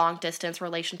into like a long distance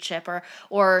relationship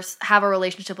or have a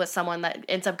relationship with someone that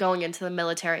ends up going into the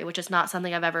military, which is not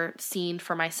something I've ever seen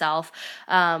for myself,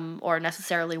 or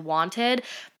necessarily wanted.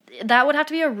 That would have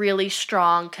to be a really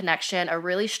strong connection, a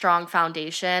really strong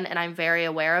foundation, and I'm very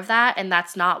aware of that, and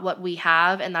that's not what we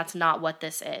have, and that's not what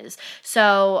this is.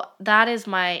 So that is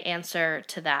my answer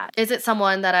to that. Is it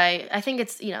someone that I think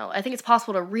it's, I think it's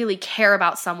possible to really care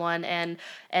about someone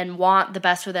and want the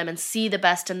best for them and see the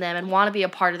best in them and want to be a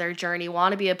part of their journey,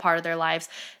 want to be a part of their lives.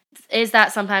 Is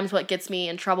that sometimes what gets me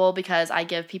in trouble, because I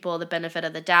give people the benefit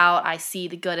of the doubt. I see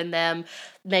the good in them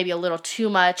maybe a little too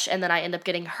much, and then I end up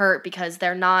getting hurt because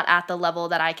they're not at the level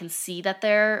that I can see that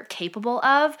they're capable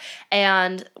of,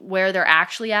 and where they're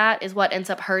actually at is what ends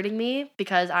up hurting me,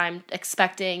 because I'm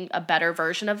expecting a better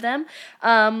version of them.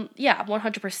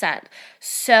 100%.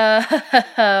 So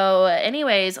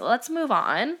anyways, let's move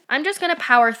on. I'm just going to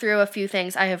power through a few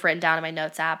things I have written down in my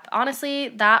notes app. Honestly,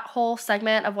 that whole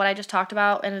segment of what I just talked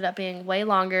about ended up being way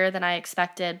longer than I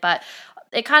expected, but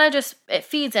it kind of just, it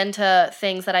feeds into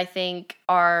things that I think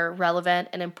are relevant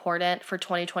and important for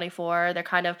 2024.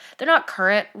 They're not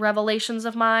current revelations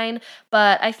of mine,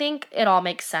 but I think it all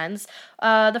makes sense.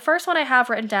 The first one I have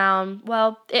written down,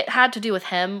 well, it had to do with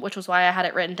him, which was why I had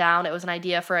it written down. It was an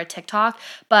idea for a TikTok,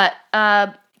 but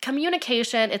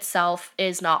communication itself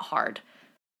is not hard.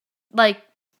 Like,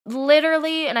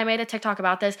 literally, and I made a TikTok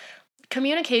about this,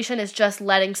 communication is just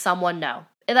letting someone know.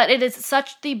 That it is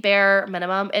such the bare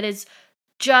minimum. It is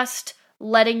just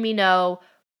letting me know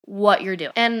what you're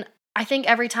doing. And I think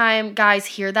every time guys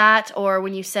hear that, or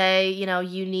when you say,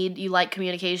 you like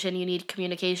communication, you need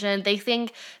communication, they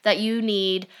think that you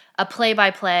need a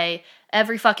play-by-play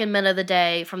every fucking minute of the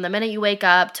day, from the minute you wake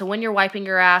up to when you're wiping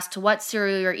your ass, to what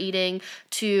cereal you're eating,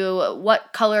 to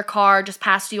what color car just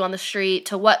passed you on the street,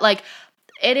 to what, like,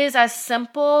 it is as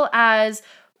simple as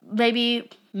maybe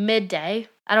midday,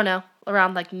 I don't know,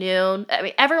 around like noon. I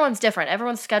mean, everyone's different.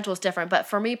 Everyone's schedule is different. But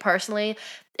for me personally,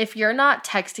 if you're not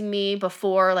texting me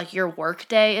before like your work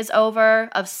day is over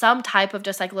of some type of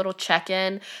just like little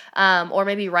check-in, or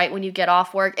maybe right when you get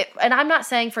off work, and I'm not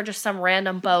saying for just some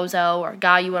random bozo or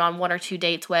guy you went on 1 or 2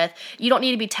 dates with, you don't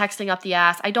need to be texting up the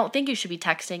ass. I don't think you should be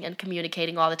texting and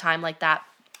communicating all the time like that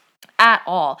at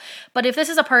all. But if this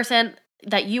is a person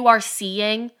that you are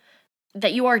seeing,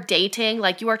 that you are dating,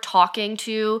 like you are talking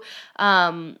to,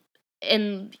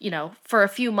 in, you know, for a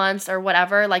few months or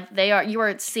whatever, like you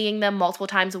are seeing them multiple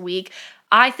times a week,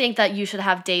 I think that you should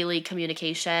have daily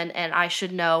communication, and I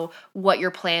should know what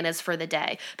your plan is for the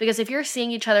day. Because if you're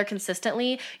seeing each other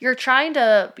consistently, you're trying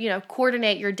to, you know,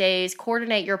 coordinate your days,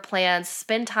 coordinate your plans,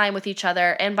 spend time with each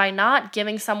other. And by not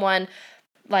giving someone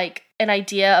like an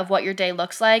idea of what your day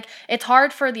looks like, it's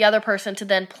hard for the other person to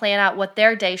then plan out what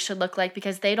their day should look like,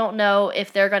 because they don't know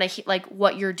if they're going to like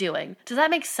what you're doing. Does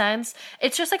that make sense?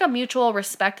 It's just like a mutual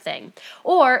respect thing.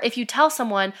 Or if you tell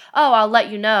someone, oh, I'll let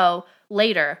you know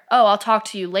later, oh, I'll talk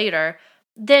to you later,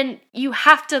 then you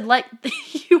have to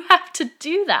you have to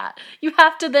do that. You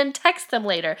have to then text them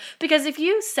later. Because if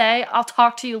you say, I'll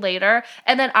talk to you later,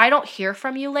 and then I don't hear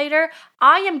from you later,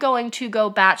 I am going to go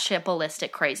batshit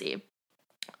ballistic crazy.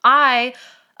 I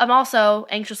am also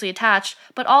anxiously attached,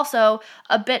 but also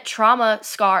a bit trauma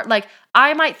scarred. Like,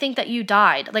 I might think that you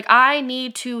died. Like, I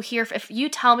need to hear, if you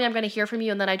tell me I'm going to hear from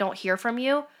you and then I don't hear from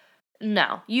you,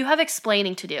 no, you have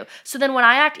explaining to do. So then when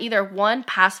I act either one,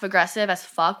 passive aggressive as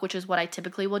fuck, which is what I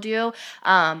typically will do,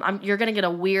 you're going to get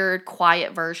a weird,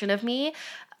 quiet version of me.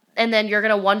 And then you're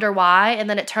going to wonder why. And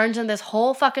then it turns into this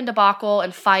whole fucking debacle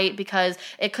and fight, because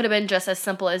it could have been just as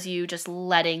simple as you just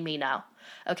letting me know.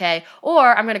 Okay,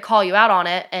 or I'm going to call you out on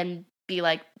it and be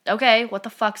like, okay, what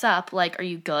the fuck's up? Like, are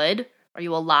you good? Are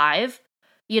you alive?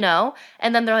 You know?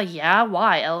 And then they're like, yeah,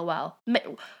 why? LOL.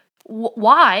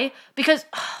 Why? Because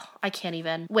I can't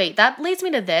even. Wait, that leads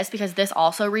me to this, because this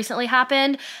also recently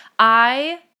happened.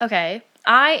 I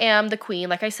am the queen,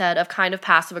 like I said, of kind of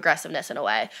passive aggressiveness in a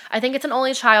way. I think it's an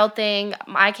only child thing.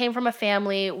 I came from a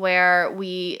family where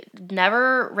we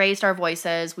never raised our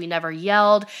voices. We never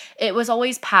yelled. It was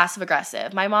always passive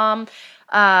aggressive. My mom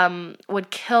would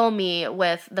kill me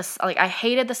with this. Like, I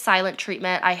hated the silent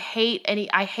treatment. I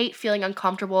hate feeling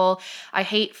uncomfortable. I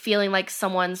hate feeling like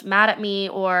someone's mad at me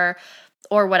or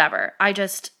whatever.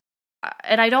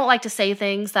 And I don't like to say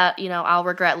things that, you know, I'll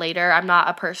regret later. I'm not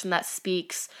a person that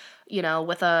speaks, you know,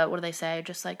 with what do they say?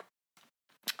 Just like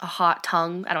a hot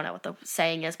tongue. I don't know what the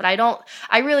saying is, but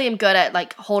I really am good at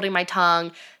like holding my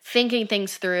tongue, thinking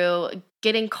things through,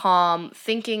 getting calm,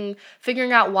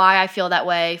 figuring out why I feel that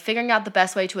way, figuring out the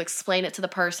best way to explain it to the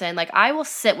person. Like, I will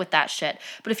sit with that shit.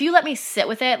 But if you let me sit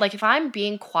with it, like if I'm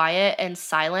being quiet and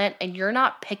silent and you're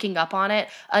not picking up on it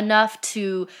enough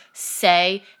to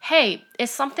say, hey,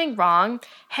 is something wrong?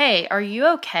 Hey, are you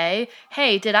okay?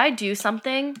 Hey, did I do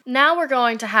something? Now we're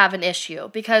going to have an issue,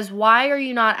 because why are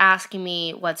you not asking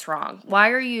me what's wrong? Why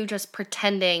are you just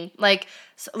pretending? Like,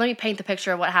 so let me paint the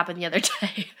picture of what happened the other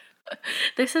day.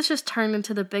 This has just turned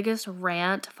into the biggest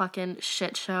rant fucking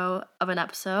shit show of an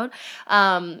episode.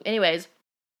 Anyways,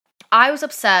 I was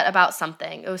upset about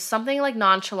something. It was something like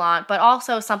nonchalant, but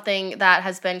also something that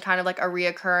has been kind of like a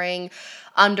reoccurring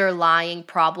underlying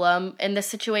problem in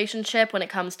this situationship when it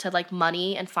comes to like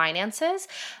money and finances.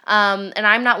 And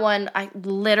I'm not one,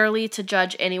 literally to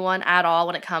judge anyone at all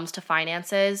when it comes to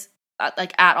finances.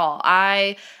 Like, at all.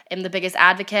 I am the biggest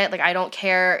advocate. Like, I don't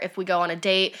care if we go on a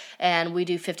date and we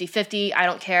do 50-50. I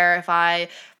don't care if I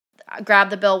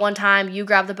grab the bill one time, you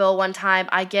grab the bill one time.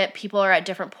 I get people are at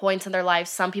different points in their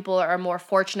lives. Some people are more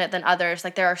fortunate than others.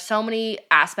 Like, there are so many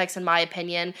aspects, in my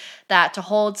opinion, that to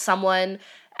hold someone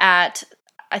at,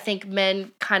 I think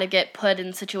men kind of get put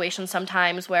in situations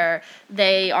sometimes where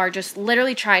they are just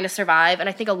literally trying to survive. And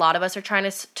I think a lot of us are trying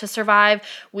to survive.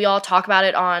 We all talk about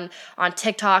it on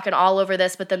TikTok and all over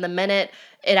this, but then the minute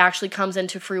it actually comes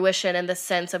into fruition in the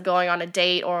sense of going on a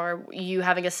date, or you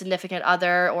having a significant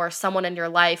other or someone in your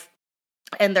life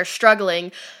and they're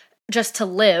struggling just to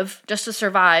live, just to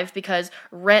survive, because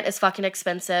rent is fucking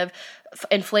expensive,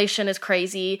 inflation is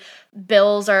crazy,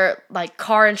 bills are like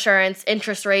car insurance,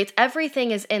 interest rates,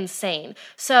 everything is insane.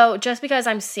 So just because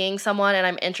I'm seeing someone and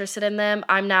I'm interested in them,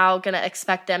 I'm now gonna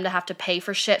expect them to have to pay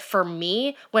for shit for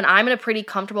me when I'm in a pretty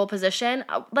comfortable position.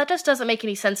 That just doesn't make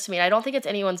any sense to me. And I don't think it's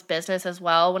anyone's business as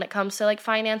well when it comes to like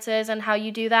finances and how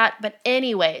you do that. But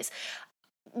anyways,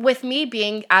 with me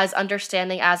being as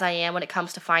understanding as I am when it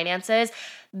comes to finances,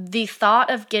 the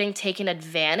thought of getting taken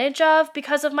advantage of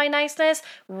because of my niceness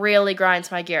really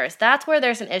grinds my gears. That's where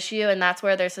there's an issue, and that's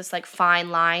where there's this like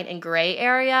fine line and gray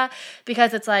area,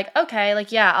 because it's like, okay,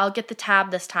 like, yeah, I'll get the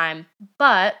tab this time,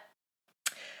 but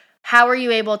how are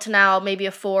you able to now maybe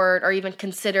afford or even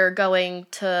consider going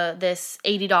to this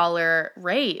 $80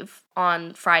 rave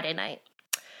on Friday night?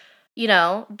 You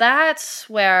know, that's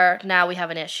where now we have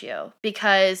an issue,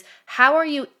 because how are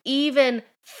you even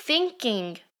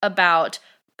thinking about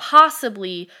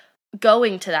possibly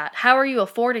going to that? How are you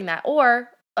affording that? Or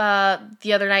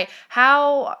the other night,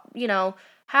 how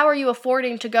are you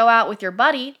affording to go out with your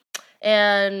buddy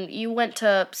and you went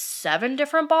to 7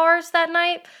 different bars that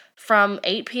night from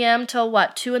 8 p.m. till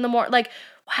 2 in the morning? Like,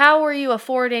 how are you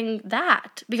affording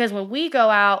that? Because when we go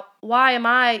out, why am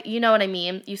I, you know what I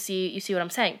mean? You see what I'm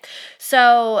saying?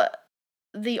 So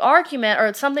the argument,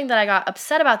 or something that I got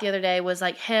upset about the other day, was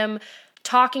like him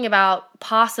talking about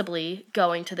possibly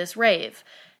going to this rave.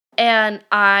 And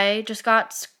I just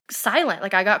got silent.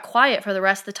 Like, I got quiet for the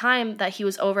rest of the time that he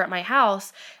was over at my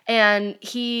house, and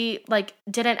he like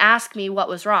didn't ask me what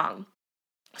was wrong.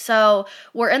 So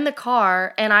we're in the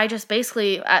car, and I just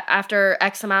basically, after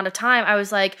X amount of time, I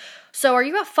was like, so are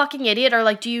you a fucking idiot, or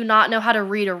like, do you not know how to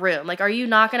read a room? Like, are you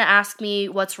not going to ask me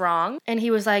what's wrong? And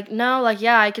he was like, no, like,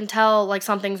 yeah, I can tell like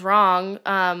something's wrong,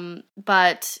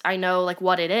 but I know like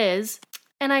what it is.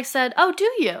 And I said, oh, do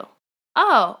you?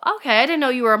 Oh, okay, I didn't know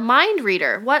you were a mind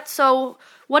reader. What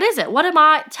is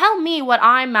it? Tell me what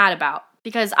I'm mad about.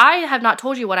 Because I have not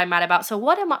told you what I'm mad about. So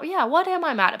what am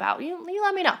I mad about? You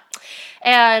let me know.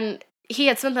 And he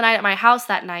had spent the night at my house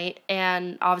that night,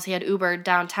 and obviously had Ubered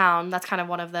downtown. That's kind of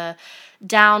one of the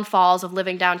downfalls of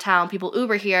living downtown. People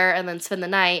Uber here and then spend the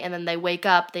night, and then they wake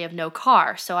up, they have no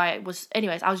car. So I was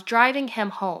driving him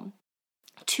home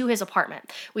to his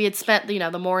apartment. We had spent,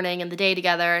 the morning and the day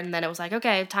together, and then it was like,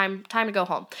 okay, time to go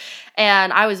home.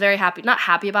 And I was very happy, not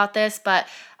happy about this, but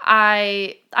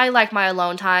I like my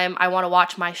alone time. I want to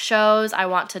watch my shows. I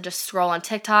want to just scroll on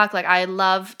TikTok. Like, I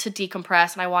love to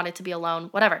decompress, and I wanted to be alone,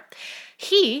 whatever.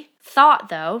 He thought,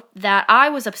 though, that I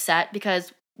was upset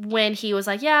because when he was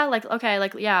like, yeah, like, okay,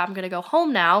 like, yeah, I'm going to go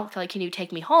home now. Like, can you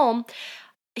take me home?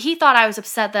 He thought I was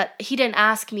upset that he didn't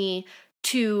ask me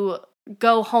to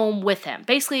go home with him.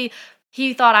 Basically,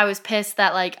 he thought I was pissed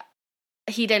that like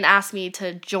he didn't ask me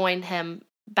to join him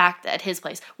back at his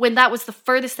place, when that was the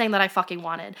furthest thing that I fucking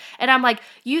wanted. And I'm like,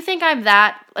 you think I'm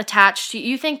that attached to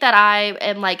you? You think that I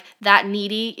am like that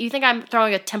needy? You think I'm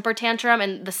throwing a temper tantrum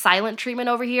and the silent treatment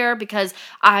over here because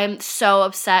I'm so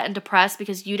upset and depressed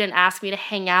because you didn't ask me to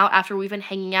hang out after we've been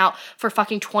hanging out for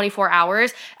fucking 24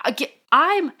 hours?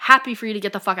 I'm happy for you to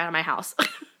get the fuck out of my house.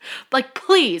 Like,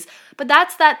 please. But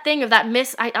that's that thing of that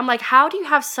I'm like, how do you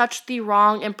have such the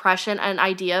wrong impression and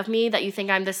idea of me that you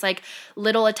think I'm this like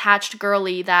little attached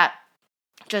girly that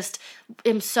just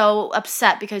am so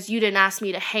upset because you didn't ask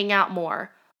me to hang out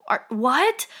more? Or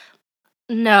what?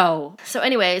 No. So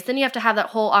anyways, then you have to have that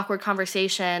whole awkward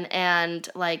conversation and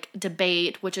like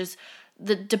debate, which is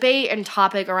the debate and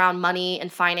topic around money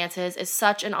and finances is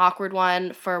such an awkward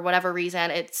one for whatever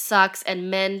reason. It sucks, and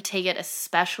men take it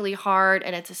especially hard,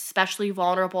 and it's especially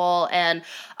vulnerable and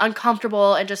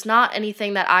uncomfortable, and just not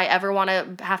anything that I ever want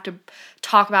to have to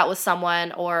talk about with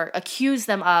someone or accuse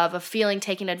them of feeling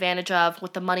taken advantage of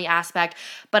with the money aspect.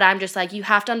 But I'm just like, you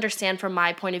have to understand from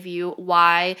my point of view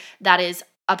why that is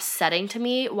upsetting to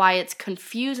me, why it's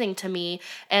confusing to me,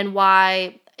 and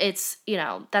why it's,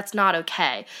 that's not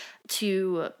okay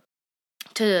to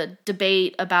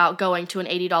debate about going to an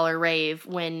 $80 rave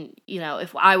when,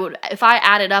 if I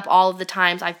added up all of the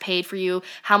times I've paid for you,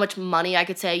 how much money I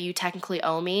could say you technically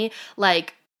owe me,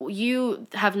 like, you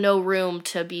have no room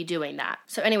to be doing that.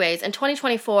 So anyways, in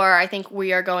 2024, I think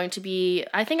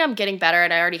I'm getting better,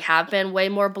 and I already have been way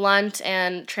more blunt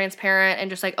and transparent and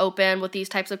just like open with these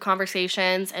types of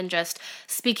conversations and just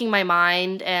speaking my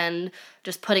mind and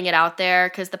just putting it out there,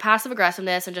 because the passive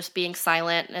aggressiveness and just being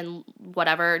silent and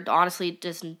whatever honestly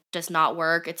does not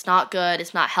work. It's not good.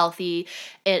 It's not healthy.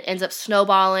 It ends up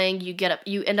snowballing.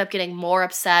 You end up getting more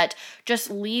upset.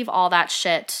 Just leave all that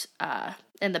shit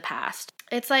in the past.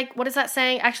 It's like, what is that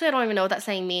saying? Actually, I don't even know what that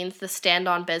saying means, the stand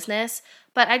on business.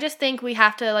 But I just think we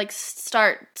have to like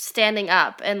start standing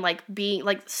up and like being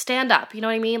like, stand up. You know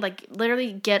what I mean? Like,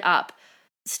 literally get up.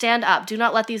 Stand up. Do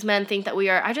not let these men think that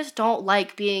I just don't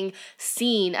like being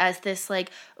seen as this like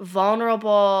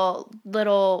vulnerable,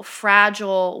 little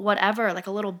fragile, whatever, like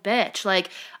a little bitch. Like,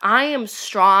 I am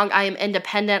strong. I am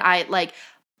independent.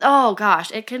 Oh gosh,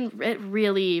 it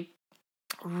really,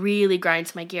 really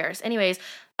grinds my gears. Anyways,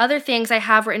 Other things I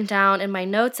have written down in my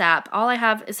notes app, all I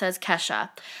have, it says Kesha.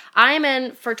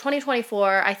 For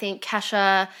 2024, I think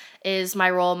Kesha is my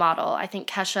role model. I think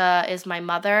Kesha is my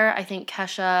mother. I think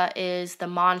Kesha is the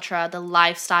mantra, the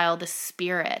lifestyle, the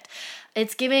spirit.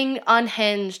 It's giving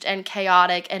unhinged and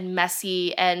chaotic and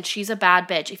messy, and she's a bad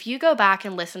bitch. If you go back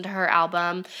and listen to her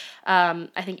album, I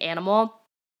think Animal,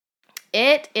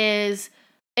 it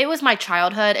was my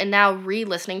childhood, and now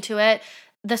re-listening to it,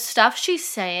 the stuff she's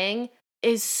saying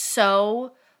is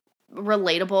so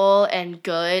relatable and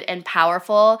good and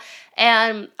powerful.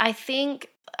 And I think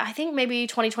maybe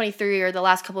 2023 or the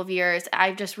last couple of years,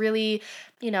 I've just really,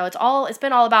 it's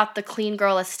been all about the clean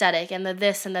girl aesthetic and the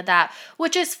this and the that,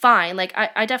 which is fine. Like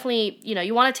I definitely,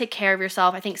 you want to take care of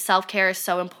yourself. I think self-care is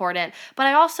so important, but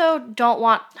I also I don't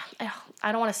want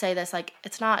to say this, like,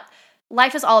 it's not,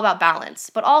 life is all about balance,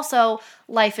 but also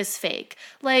life is fake.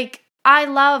 Like, I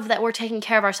love that we're taking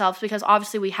care of ourselves because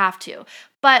obviously we have to.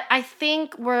 But I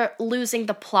think we're losing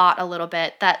the plot a little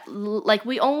bit, that like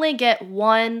we only get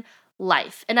one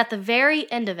life. And at the very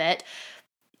end of it,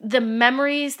 the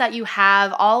memories that you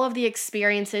have, all of the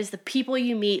experiences, the people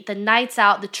you meet, the nights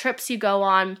out, the trips you go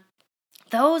on,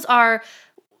 those are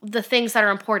the things that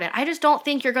are important. I just don't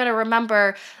think you're going to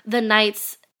remember the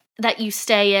nights that you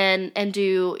stay in and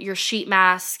do your sheet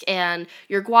mask and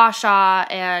your gua sha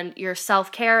and your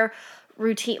self-care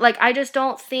routine. Like, I just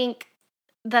don't think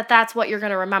that that's what you're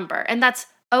going to remember. And that's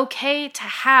okay to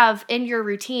have in your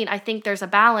routine. I think there's a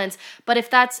balance. But if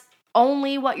that's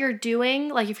only what you're doing,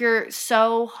 like if you're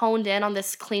so honed in on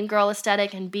this clean girl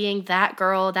aesthetic and being that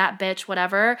girl, that bitch,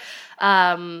 whatever,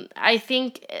 I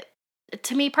think,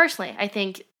 to me personally, I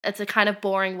think it's a kind of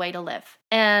boring way to live.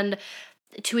 And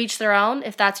to each their own.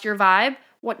 If that's your vibe,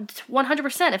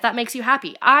 100%, if that makes you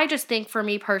happy. I just think for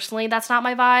me personally, that's not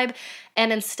my vibe.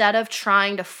 And instead of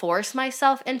trying to force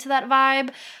myself into that vibe,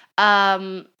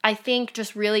 I think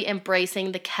just really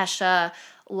embracing the Kesha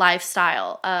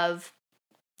lifestyle of,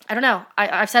 I don't know,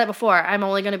 I've said it before, I'm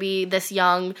only going to be this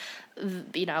young,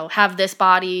 have this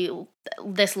body,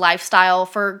 this lifestyle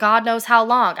for God knows how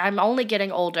long. I'm only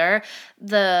getting older.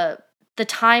 The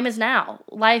time is now.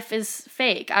 Life is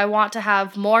fake. I want to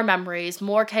have more memories,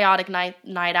 more chaotic night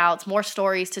outs, more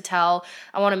stories to tell.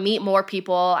 I want to meet more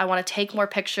people. I want to take more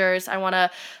pictures. I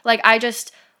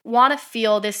just want to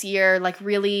feel this year like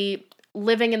really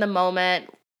living in the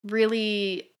moment,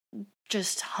 really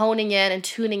just honing in and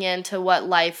tuning in to what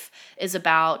life is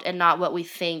about and not what we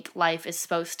think life is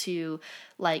supposed to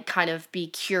like kind of be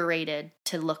curated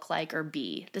to look like or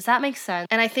be. Does that make sense?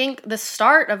 And I think the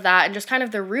start of that and just kind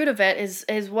of the root of it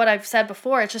is what I've said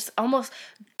before. It's just almost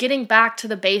getting back to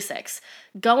the basics.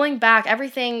 Going back,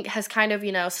 everything has kind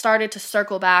of, started to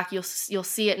circle back. You'll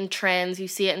see it in trends, you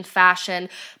see it in fashion,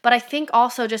 but I think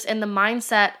also just in the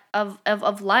mindset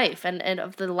of life and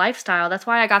of the lifestyle. That's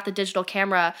why I got the digital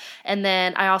camera, and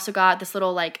then I also got this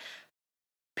little like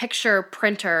picture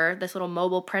printer, this little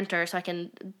mobile printer, so I can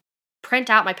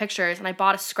print out my pictures, and I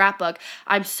bought a scrapbook.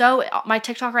 My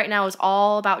TikTok right now is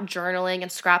all about journaling and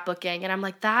scrapbooking, and I'm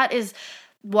like, that is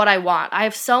what I want. I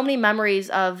have so many memories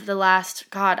of the last,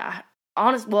 no,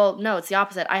 it's the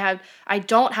opposite. I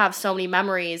don't have so many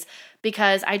memories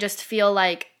because I just feel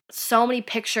like so many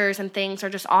pictures and things are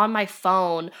just on my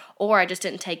phone, or I just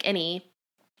didn't take any.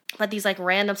 But these like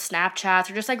random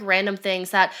Snapchats or just like random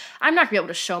things that I'm not gonna be able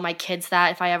to show my kids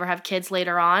that if I ever have kids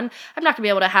later on. I'm not gonna be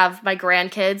able to have my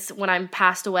grandkids when I'm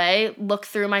passed away look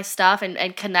through my stuff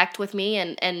and connect with me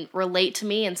and relate to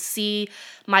me and see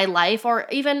my life, or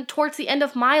even towards the end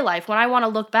of my life when I want to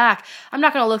look back. I'm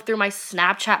not gonna look through my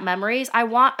Snapchat memories. I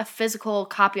want a physical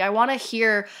copy. I want to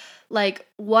hear like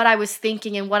what I was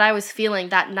thinking and what I was feeling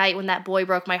that night when that boy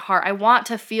broke my heart. I want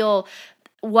to feel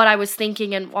what I was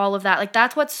thinking and all of that. Like,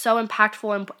 that's what's so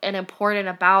impactful and important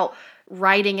about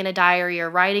writing in a diary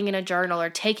or writing in a journal or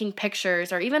taking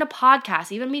pictures or even a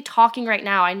podcast. Even me talking right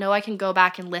now, I know I can go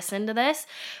back and listen to this,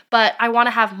 but I want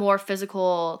to have more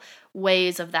physical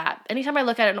ways of that. Anytime I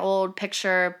look at an old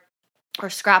picture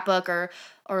or scrapbook or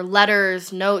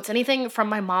letters, notes, anything from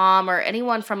my mom or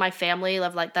anyone from my family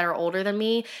of like that are older than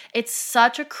me, it's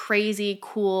such a crazy,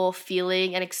 cool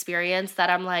feeling and experience that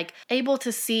I'm like able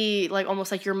to see like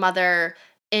almost like your mother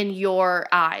in your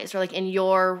eyes or like in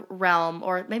your realm,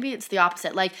 or maybe it's the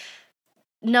opposite, like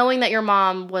knowing that your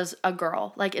mom was a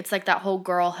girl. Like it's like that whole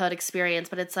girlhood experience,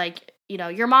 but it's like,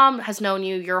 your mom has known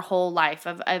you your whole life,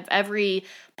 of every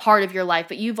part of your life,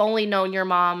 but you've only known your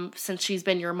mom since she's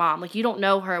been your mom. Like, you don't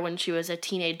know her when she was a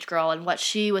teenage girl and what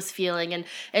she was feeling,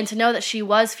 and to know that she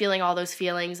was feeling all those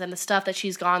feelings and the stuff that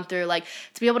she's gone through, like,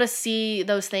 to be able to see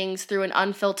those things through an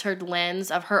unfiltered lens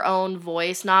of her own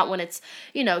voice, not when it's,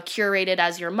 curated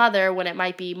as your mother, when it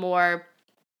might be more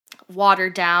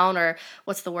watered down, or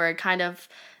what's the word, kind of,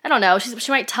 I don't know,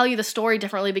 she might tell you the story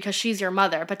differently because she's your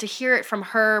mother, but to hear it from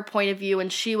her point of view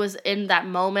and she was in that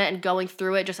moment and going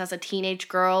through it just as a teenage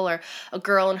girl, or a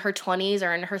girl in her 20s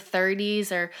or in her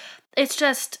 30s, or it's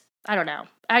just, I don't know.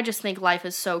 I just think life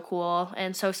is so cool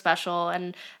and so special,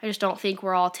 and I just don't think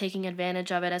we're all taking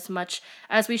advantage of it as much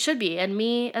as we should be, and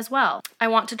me as well. I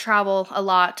want to travel a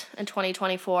lot in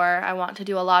 2024. I want to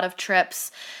do a lot of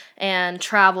trips and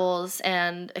travels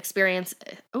and experiences.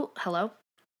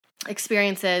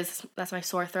 That's my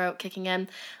sore throat kicking in.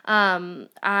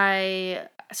 I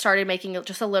started making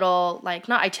just a little, like,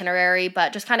 not itinerary,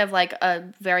 but just kind of like a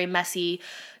very messy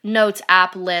notes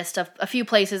app list of a few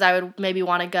places I would maybe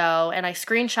want to go, and I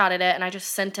screenshotted it and I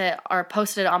just sent it or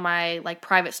posted it on my like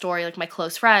private story, like my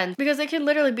close friends, because it can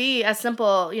literally be as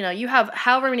simple, you have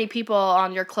however many people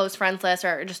on your close friends list,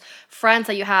 or just friends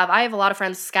that you have. I have a lot of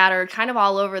friends scattered kind of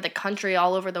all over the country,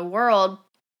 all over the world,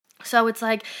 so it's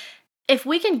like, if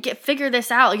we can figure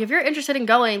this out, like, if you're interested in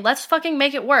going, let's fucking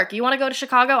make it work. You want to go to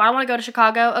Chicago? I want to go to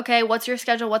Chicago. Okay, what's your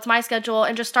schedule? What's my schedule?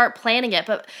 And just start planning it.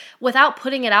 But without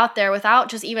putting it out there, without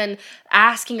just even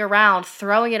asking around,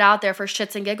 throwing it out there for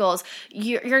shits and giggles,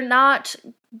 you're not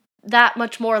that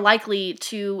much more likely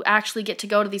to actually get to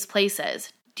go to these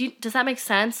places. Does that make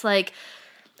sense? Like,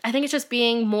 I think it's just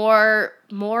being more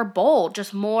bold,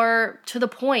 just more to the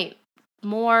point,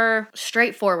 more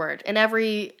straightforward in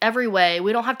every way.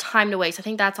 We don't have time to waste. I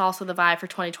think that's also the vibe for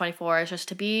 2024, is just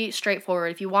to be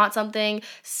straightforward. If you want something,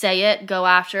 say it, go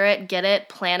after it, get it,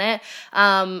 plan it.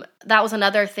 That was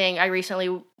another thing I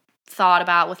recently thought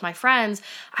about with my friends.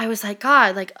 I was like,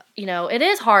 God, like, it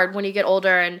is hard when you get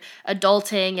older and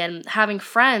adulting and having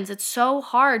friends. It's so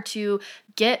hard to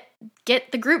get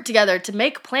the group together to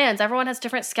make plans. Everyone has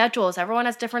different schedules. Everyone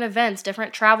has different events,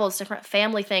 different travels, different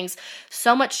family things.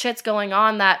 So much shit's going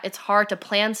on that it's hard to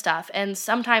plan stuff. And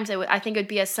sometimes I think it would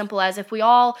be as simple as if we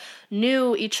all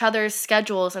knew each other's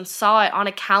schedules and saw it on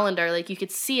a calendar, like you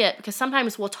could see it, because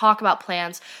sometimes we'll talk about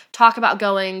plans, talk about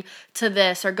going to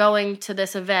this or going to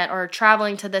this event or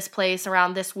traveling to this place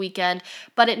around this weekend,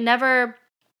 but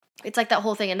it's like that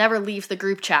whole thing, it never leaves the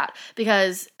group chat,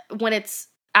 because when it's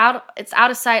out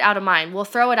of sight, out of mind. We'll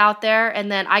throw it out there,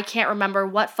 and then I can't remember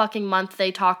what fucking month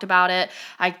they talked about it.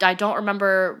 I don't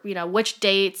remember, which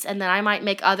dates, and then I might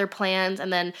make other plans,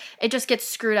 and then it just gets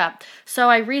screwed up. So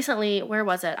I recently, where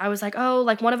was it? I was like, oh,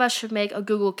 like one of us should make a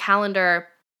Google Calendar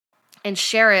and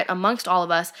share it amongst all of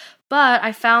us. But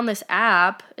I found this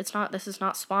app. This is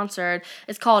not sponsored.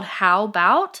 It's called How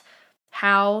About.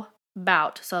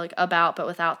 So like about, but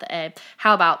without the A.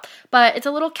 How About. But it's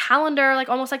a little calendar, like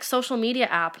almost like social media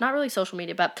app. Not really social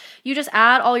media, but you just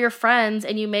add all your friends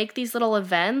and you make these little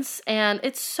events, and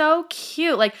it's so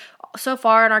cute. Like, so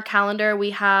far in our calendar,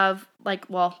 we have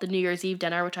the New Year's Eve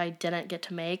dinner, which I didn't get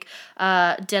to make.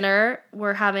 Dinner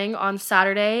we're having on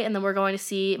Saturday, and then we're going to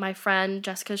see my friend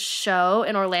Jessica's show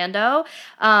in Orlando.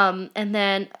 And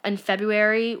then in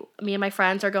February, me and my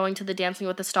friends are going to the Dancing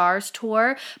with the Stars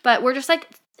tour. But we're just like,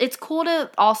 it's cool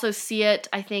to also see it,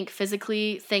 I think,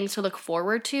 physically, things to look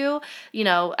forward to.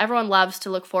 Everyone loves to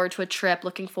look forward to a trip,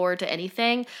 looking forward to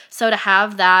anything. So to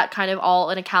have that kind of all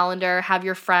in a calendar, have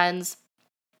your friends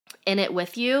in it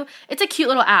with you, it's a cute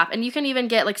little app. And you can even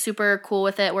get like super cool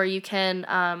with it, where you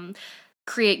can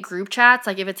create group chats,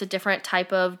 like if it's a different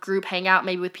type of group hangout,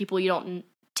 maybe with people you don't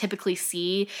typically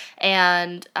see,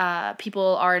 and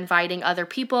people are inviting other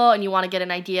people, and you want to get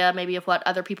an idea maybe of what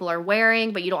other people are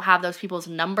wearing, but you don't have those people's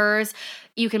numbers.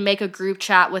 You can make a group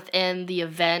chat within the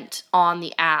event on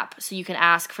the app, so you can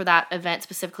ask for that event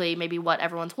specifically, maybe what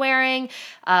everyone's wearing,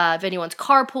 if anyone's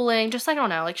carpooling, just like, I don't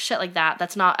know, like shit like that.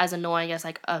 That's not as annoying as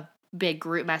like a big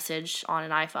group message on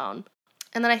an iPhone.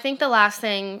 And then I think the last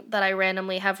thing that I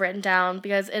randomly have written down,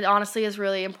 because it honestly is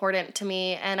really important to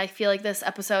me, and I feel like this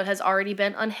episode has already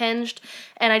been unhinged,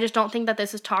 and I just don't think that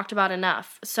this is talked about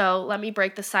enough. So let me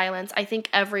break the silence. I think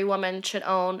every woman should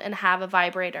own and have a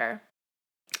vibrator,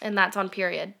 and that's on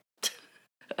period.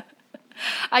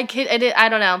 I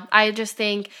don't know. I just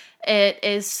think it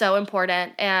is so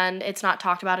important, and it's not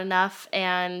talked about enough,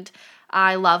 and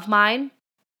I love mine.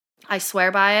 I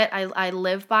swear by it. I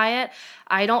live by it.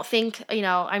 I don't think,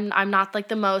 I'm not like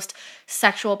the most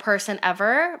sexual person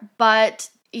ever, but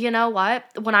you know what?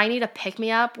 When I need a pick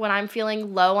me up, when I'm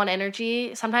feeling low on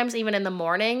energy, sometimes even in the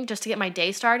morning, just to get my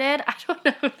day started, I don't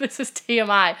know if this is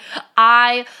TMI.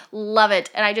 I love it.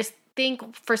 And I just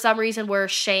think for some reason we're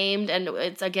shamed, and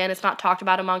it's not talked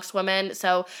about amongst women.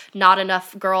 So not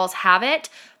enough girls have it.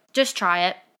 Just try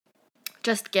it.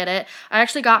 Just get it. I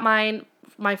actually got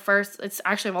my first,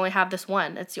 I've only had this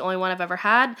one. It's the only one I've ever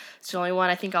had. It's the only one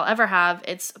I think I'll ever have.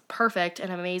 It's perfect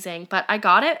and amazing. But I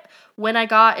got it when I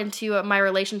got into my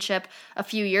relationship a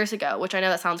few years ago, which I know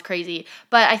that sounds crazy.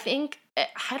 But I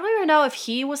don't even know if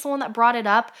he was the one that brought it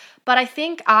up, but I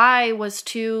think I was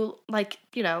too,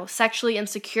 sexually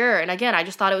insecure. And again, I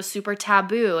just thought it was super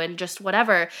taboo and just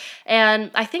whatever. And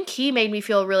I think he made me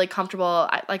feel really comfortable.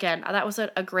 That was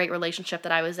a great relationship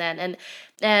that I was in.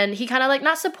 And he kind of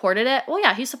not supported it. Well,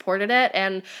 yeah, he supported it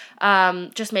and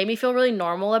just made me feel really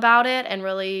normal about it and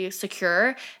really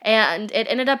secure. And it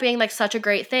ended up being such a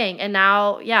great thing. And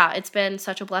now, yeah, it's been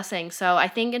such a blessing. So I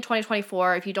think in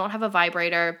 2024, if you don't have a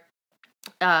vibrator,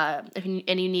 and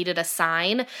you needed a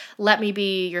sign, let me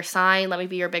be your sign, let me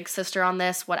be your big sister on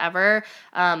this, whatever.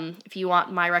 If you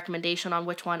want my recommendation on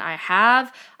which one I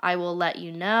have, I will let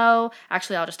you know.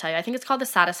 Actually, I'll just tell you. I think it's called the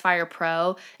Satisfier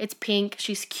Pro. It's pink.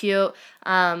 She's cute.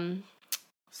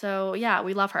 So yeah,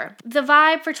 we love her. The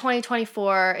vibe for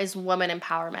 2024 is woman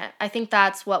empowerment. I think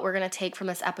that's what we're going to take from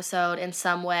this episode in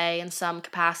some way, in some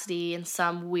capacity, in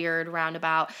some weird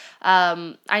roundabout.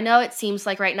 I know it seems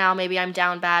like right now maybe I'm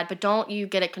down bad, but don't you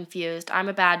get it confused. I'm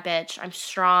a bad bitch. I'm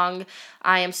strong.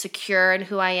 I am secure in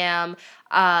who I am.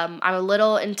 I'm a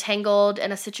little entangled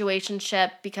in a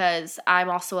situationship because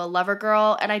I'm also a lover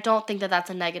girl, and I don't think that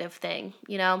that's a negative thing,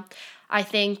 you know? I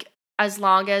think as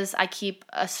long as I keep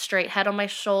a straight head on my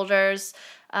shoulders,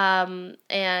 and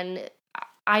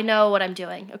I know what I'm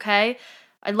doing, okay?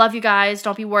 I love you guys.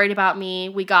 Don't be worried about me.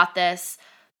 We got this.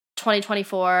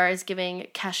 2024 is giving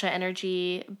Kesha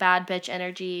energy, bad bitch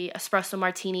energy, espresso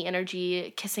martini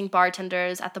energy, kissing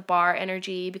bartenders at the bar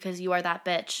energy, because you are that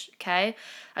bitch, okay?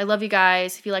 I love you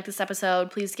guys. If you like this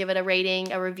episode, please give it a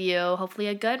rating, a review, hopefully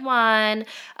a good one.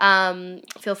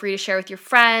 Feel free to share with your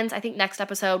friends. I think next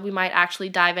episode we might actually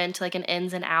dive into an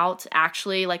ins and outs,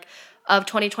 of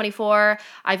 2024.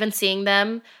 I've been seeing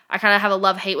them. I kind of have a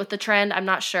love-hate with the trend. I'm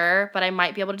not sure, but I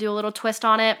might be able to do a little twist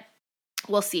on it.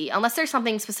 We'll see. Unless there's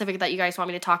something specific that you guys want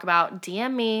me to talk about,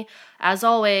 DM me. As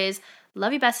always,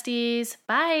 love you, besties.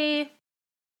 Bye.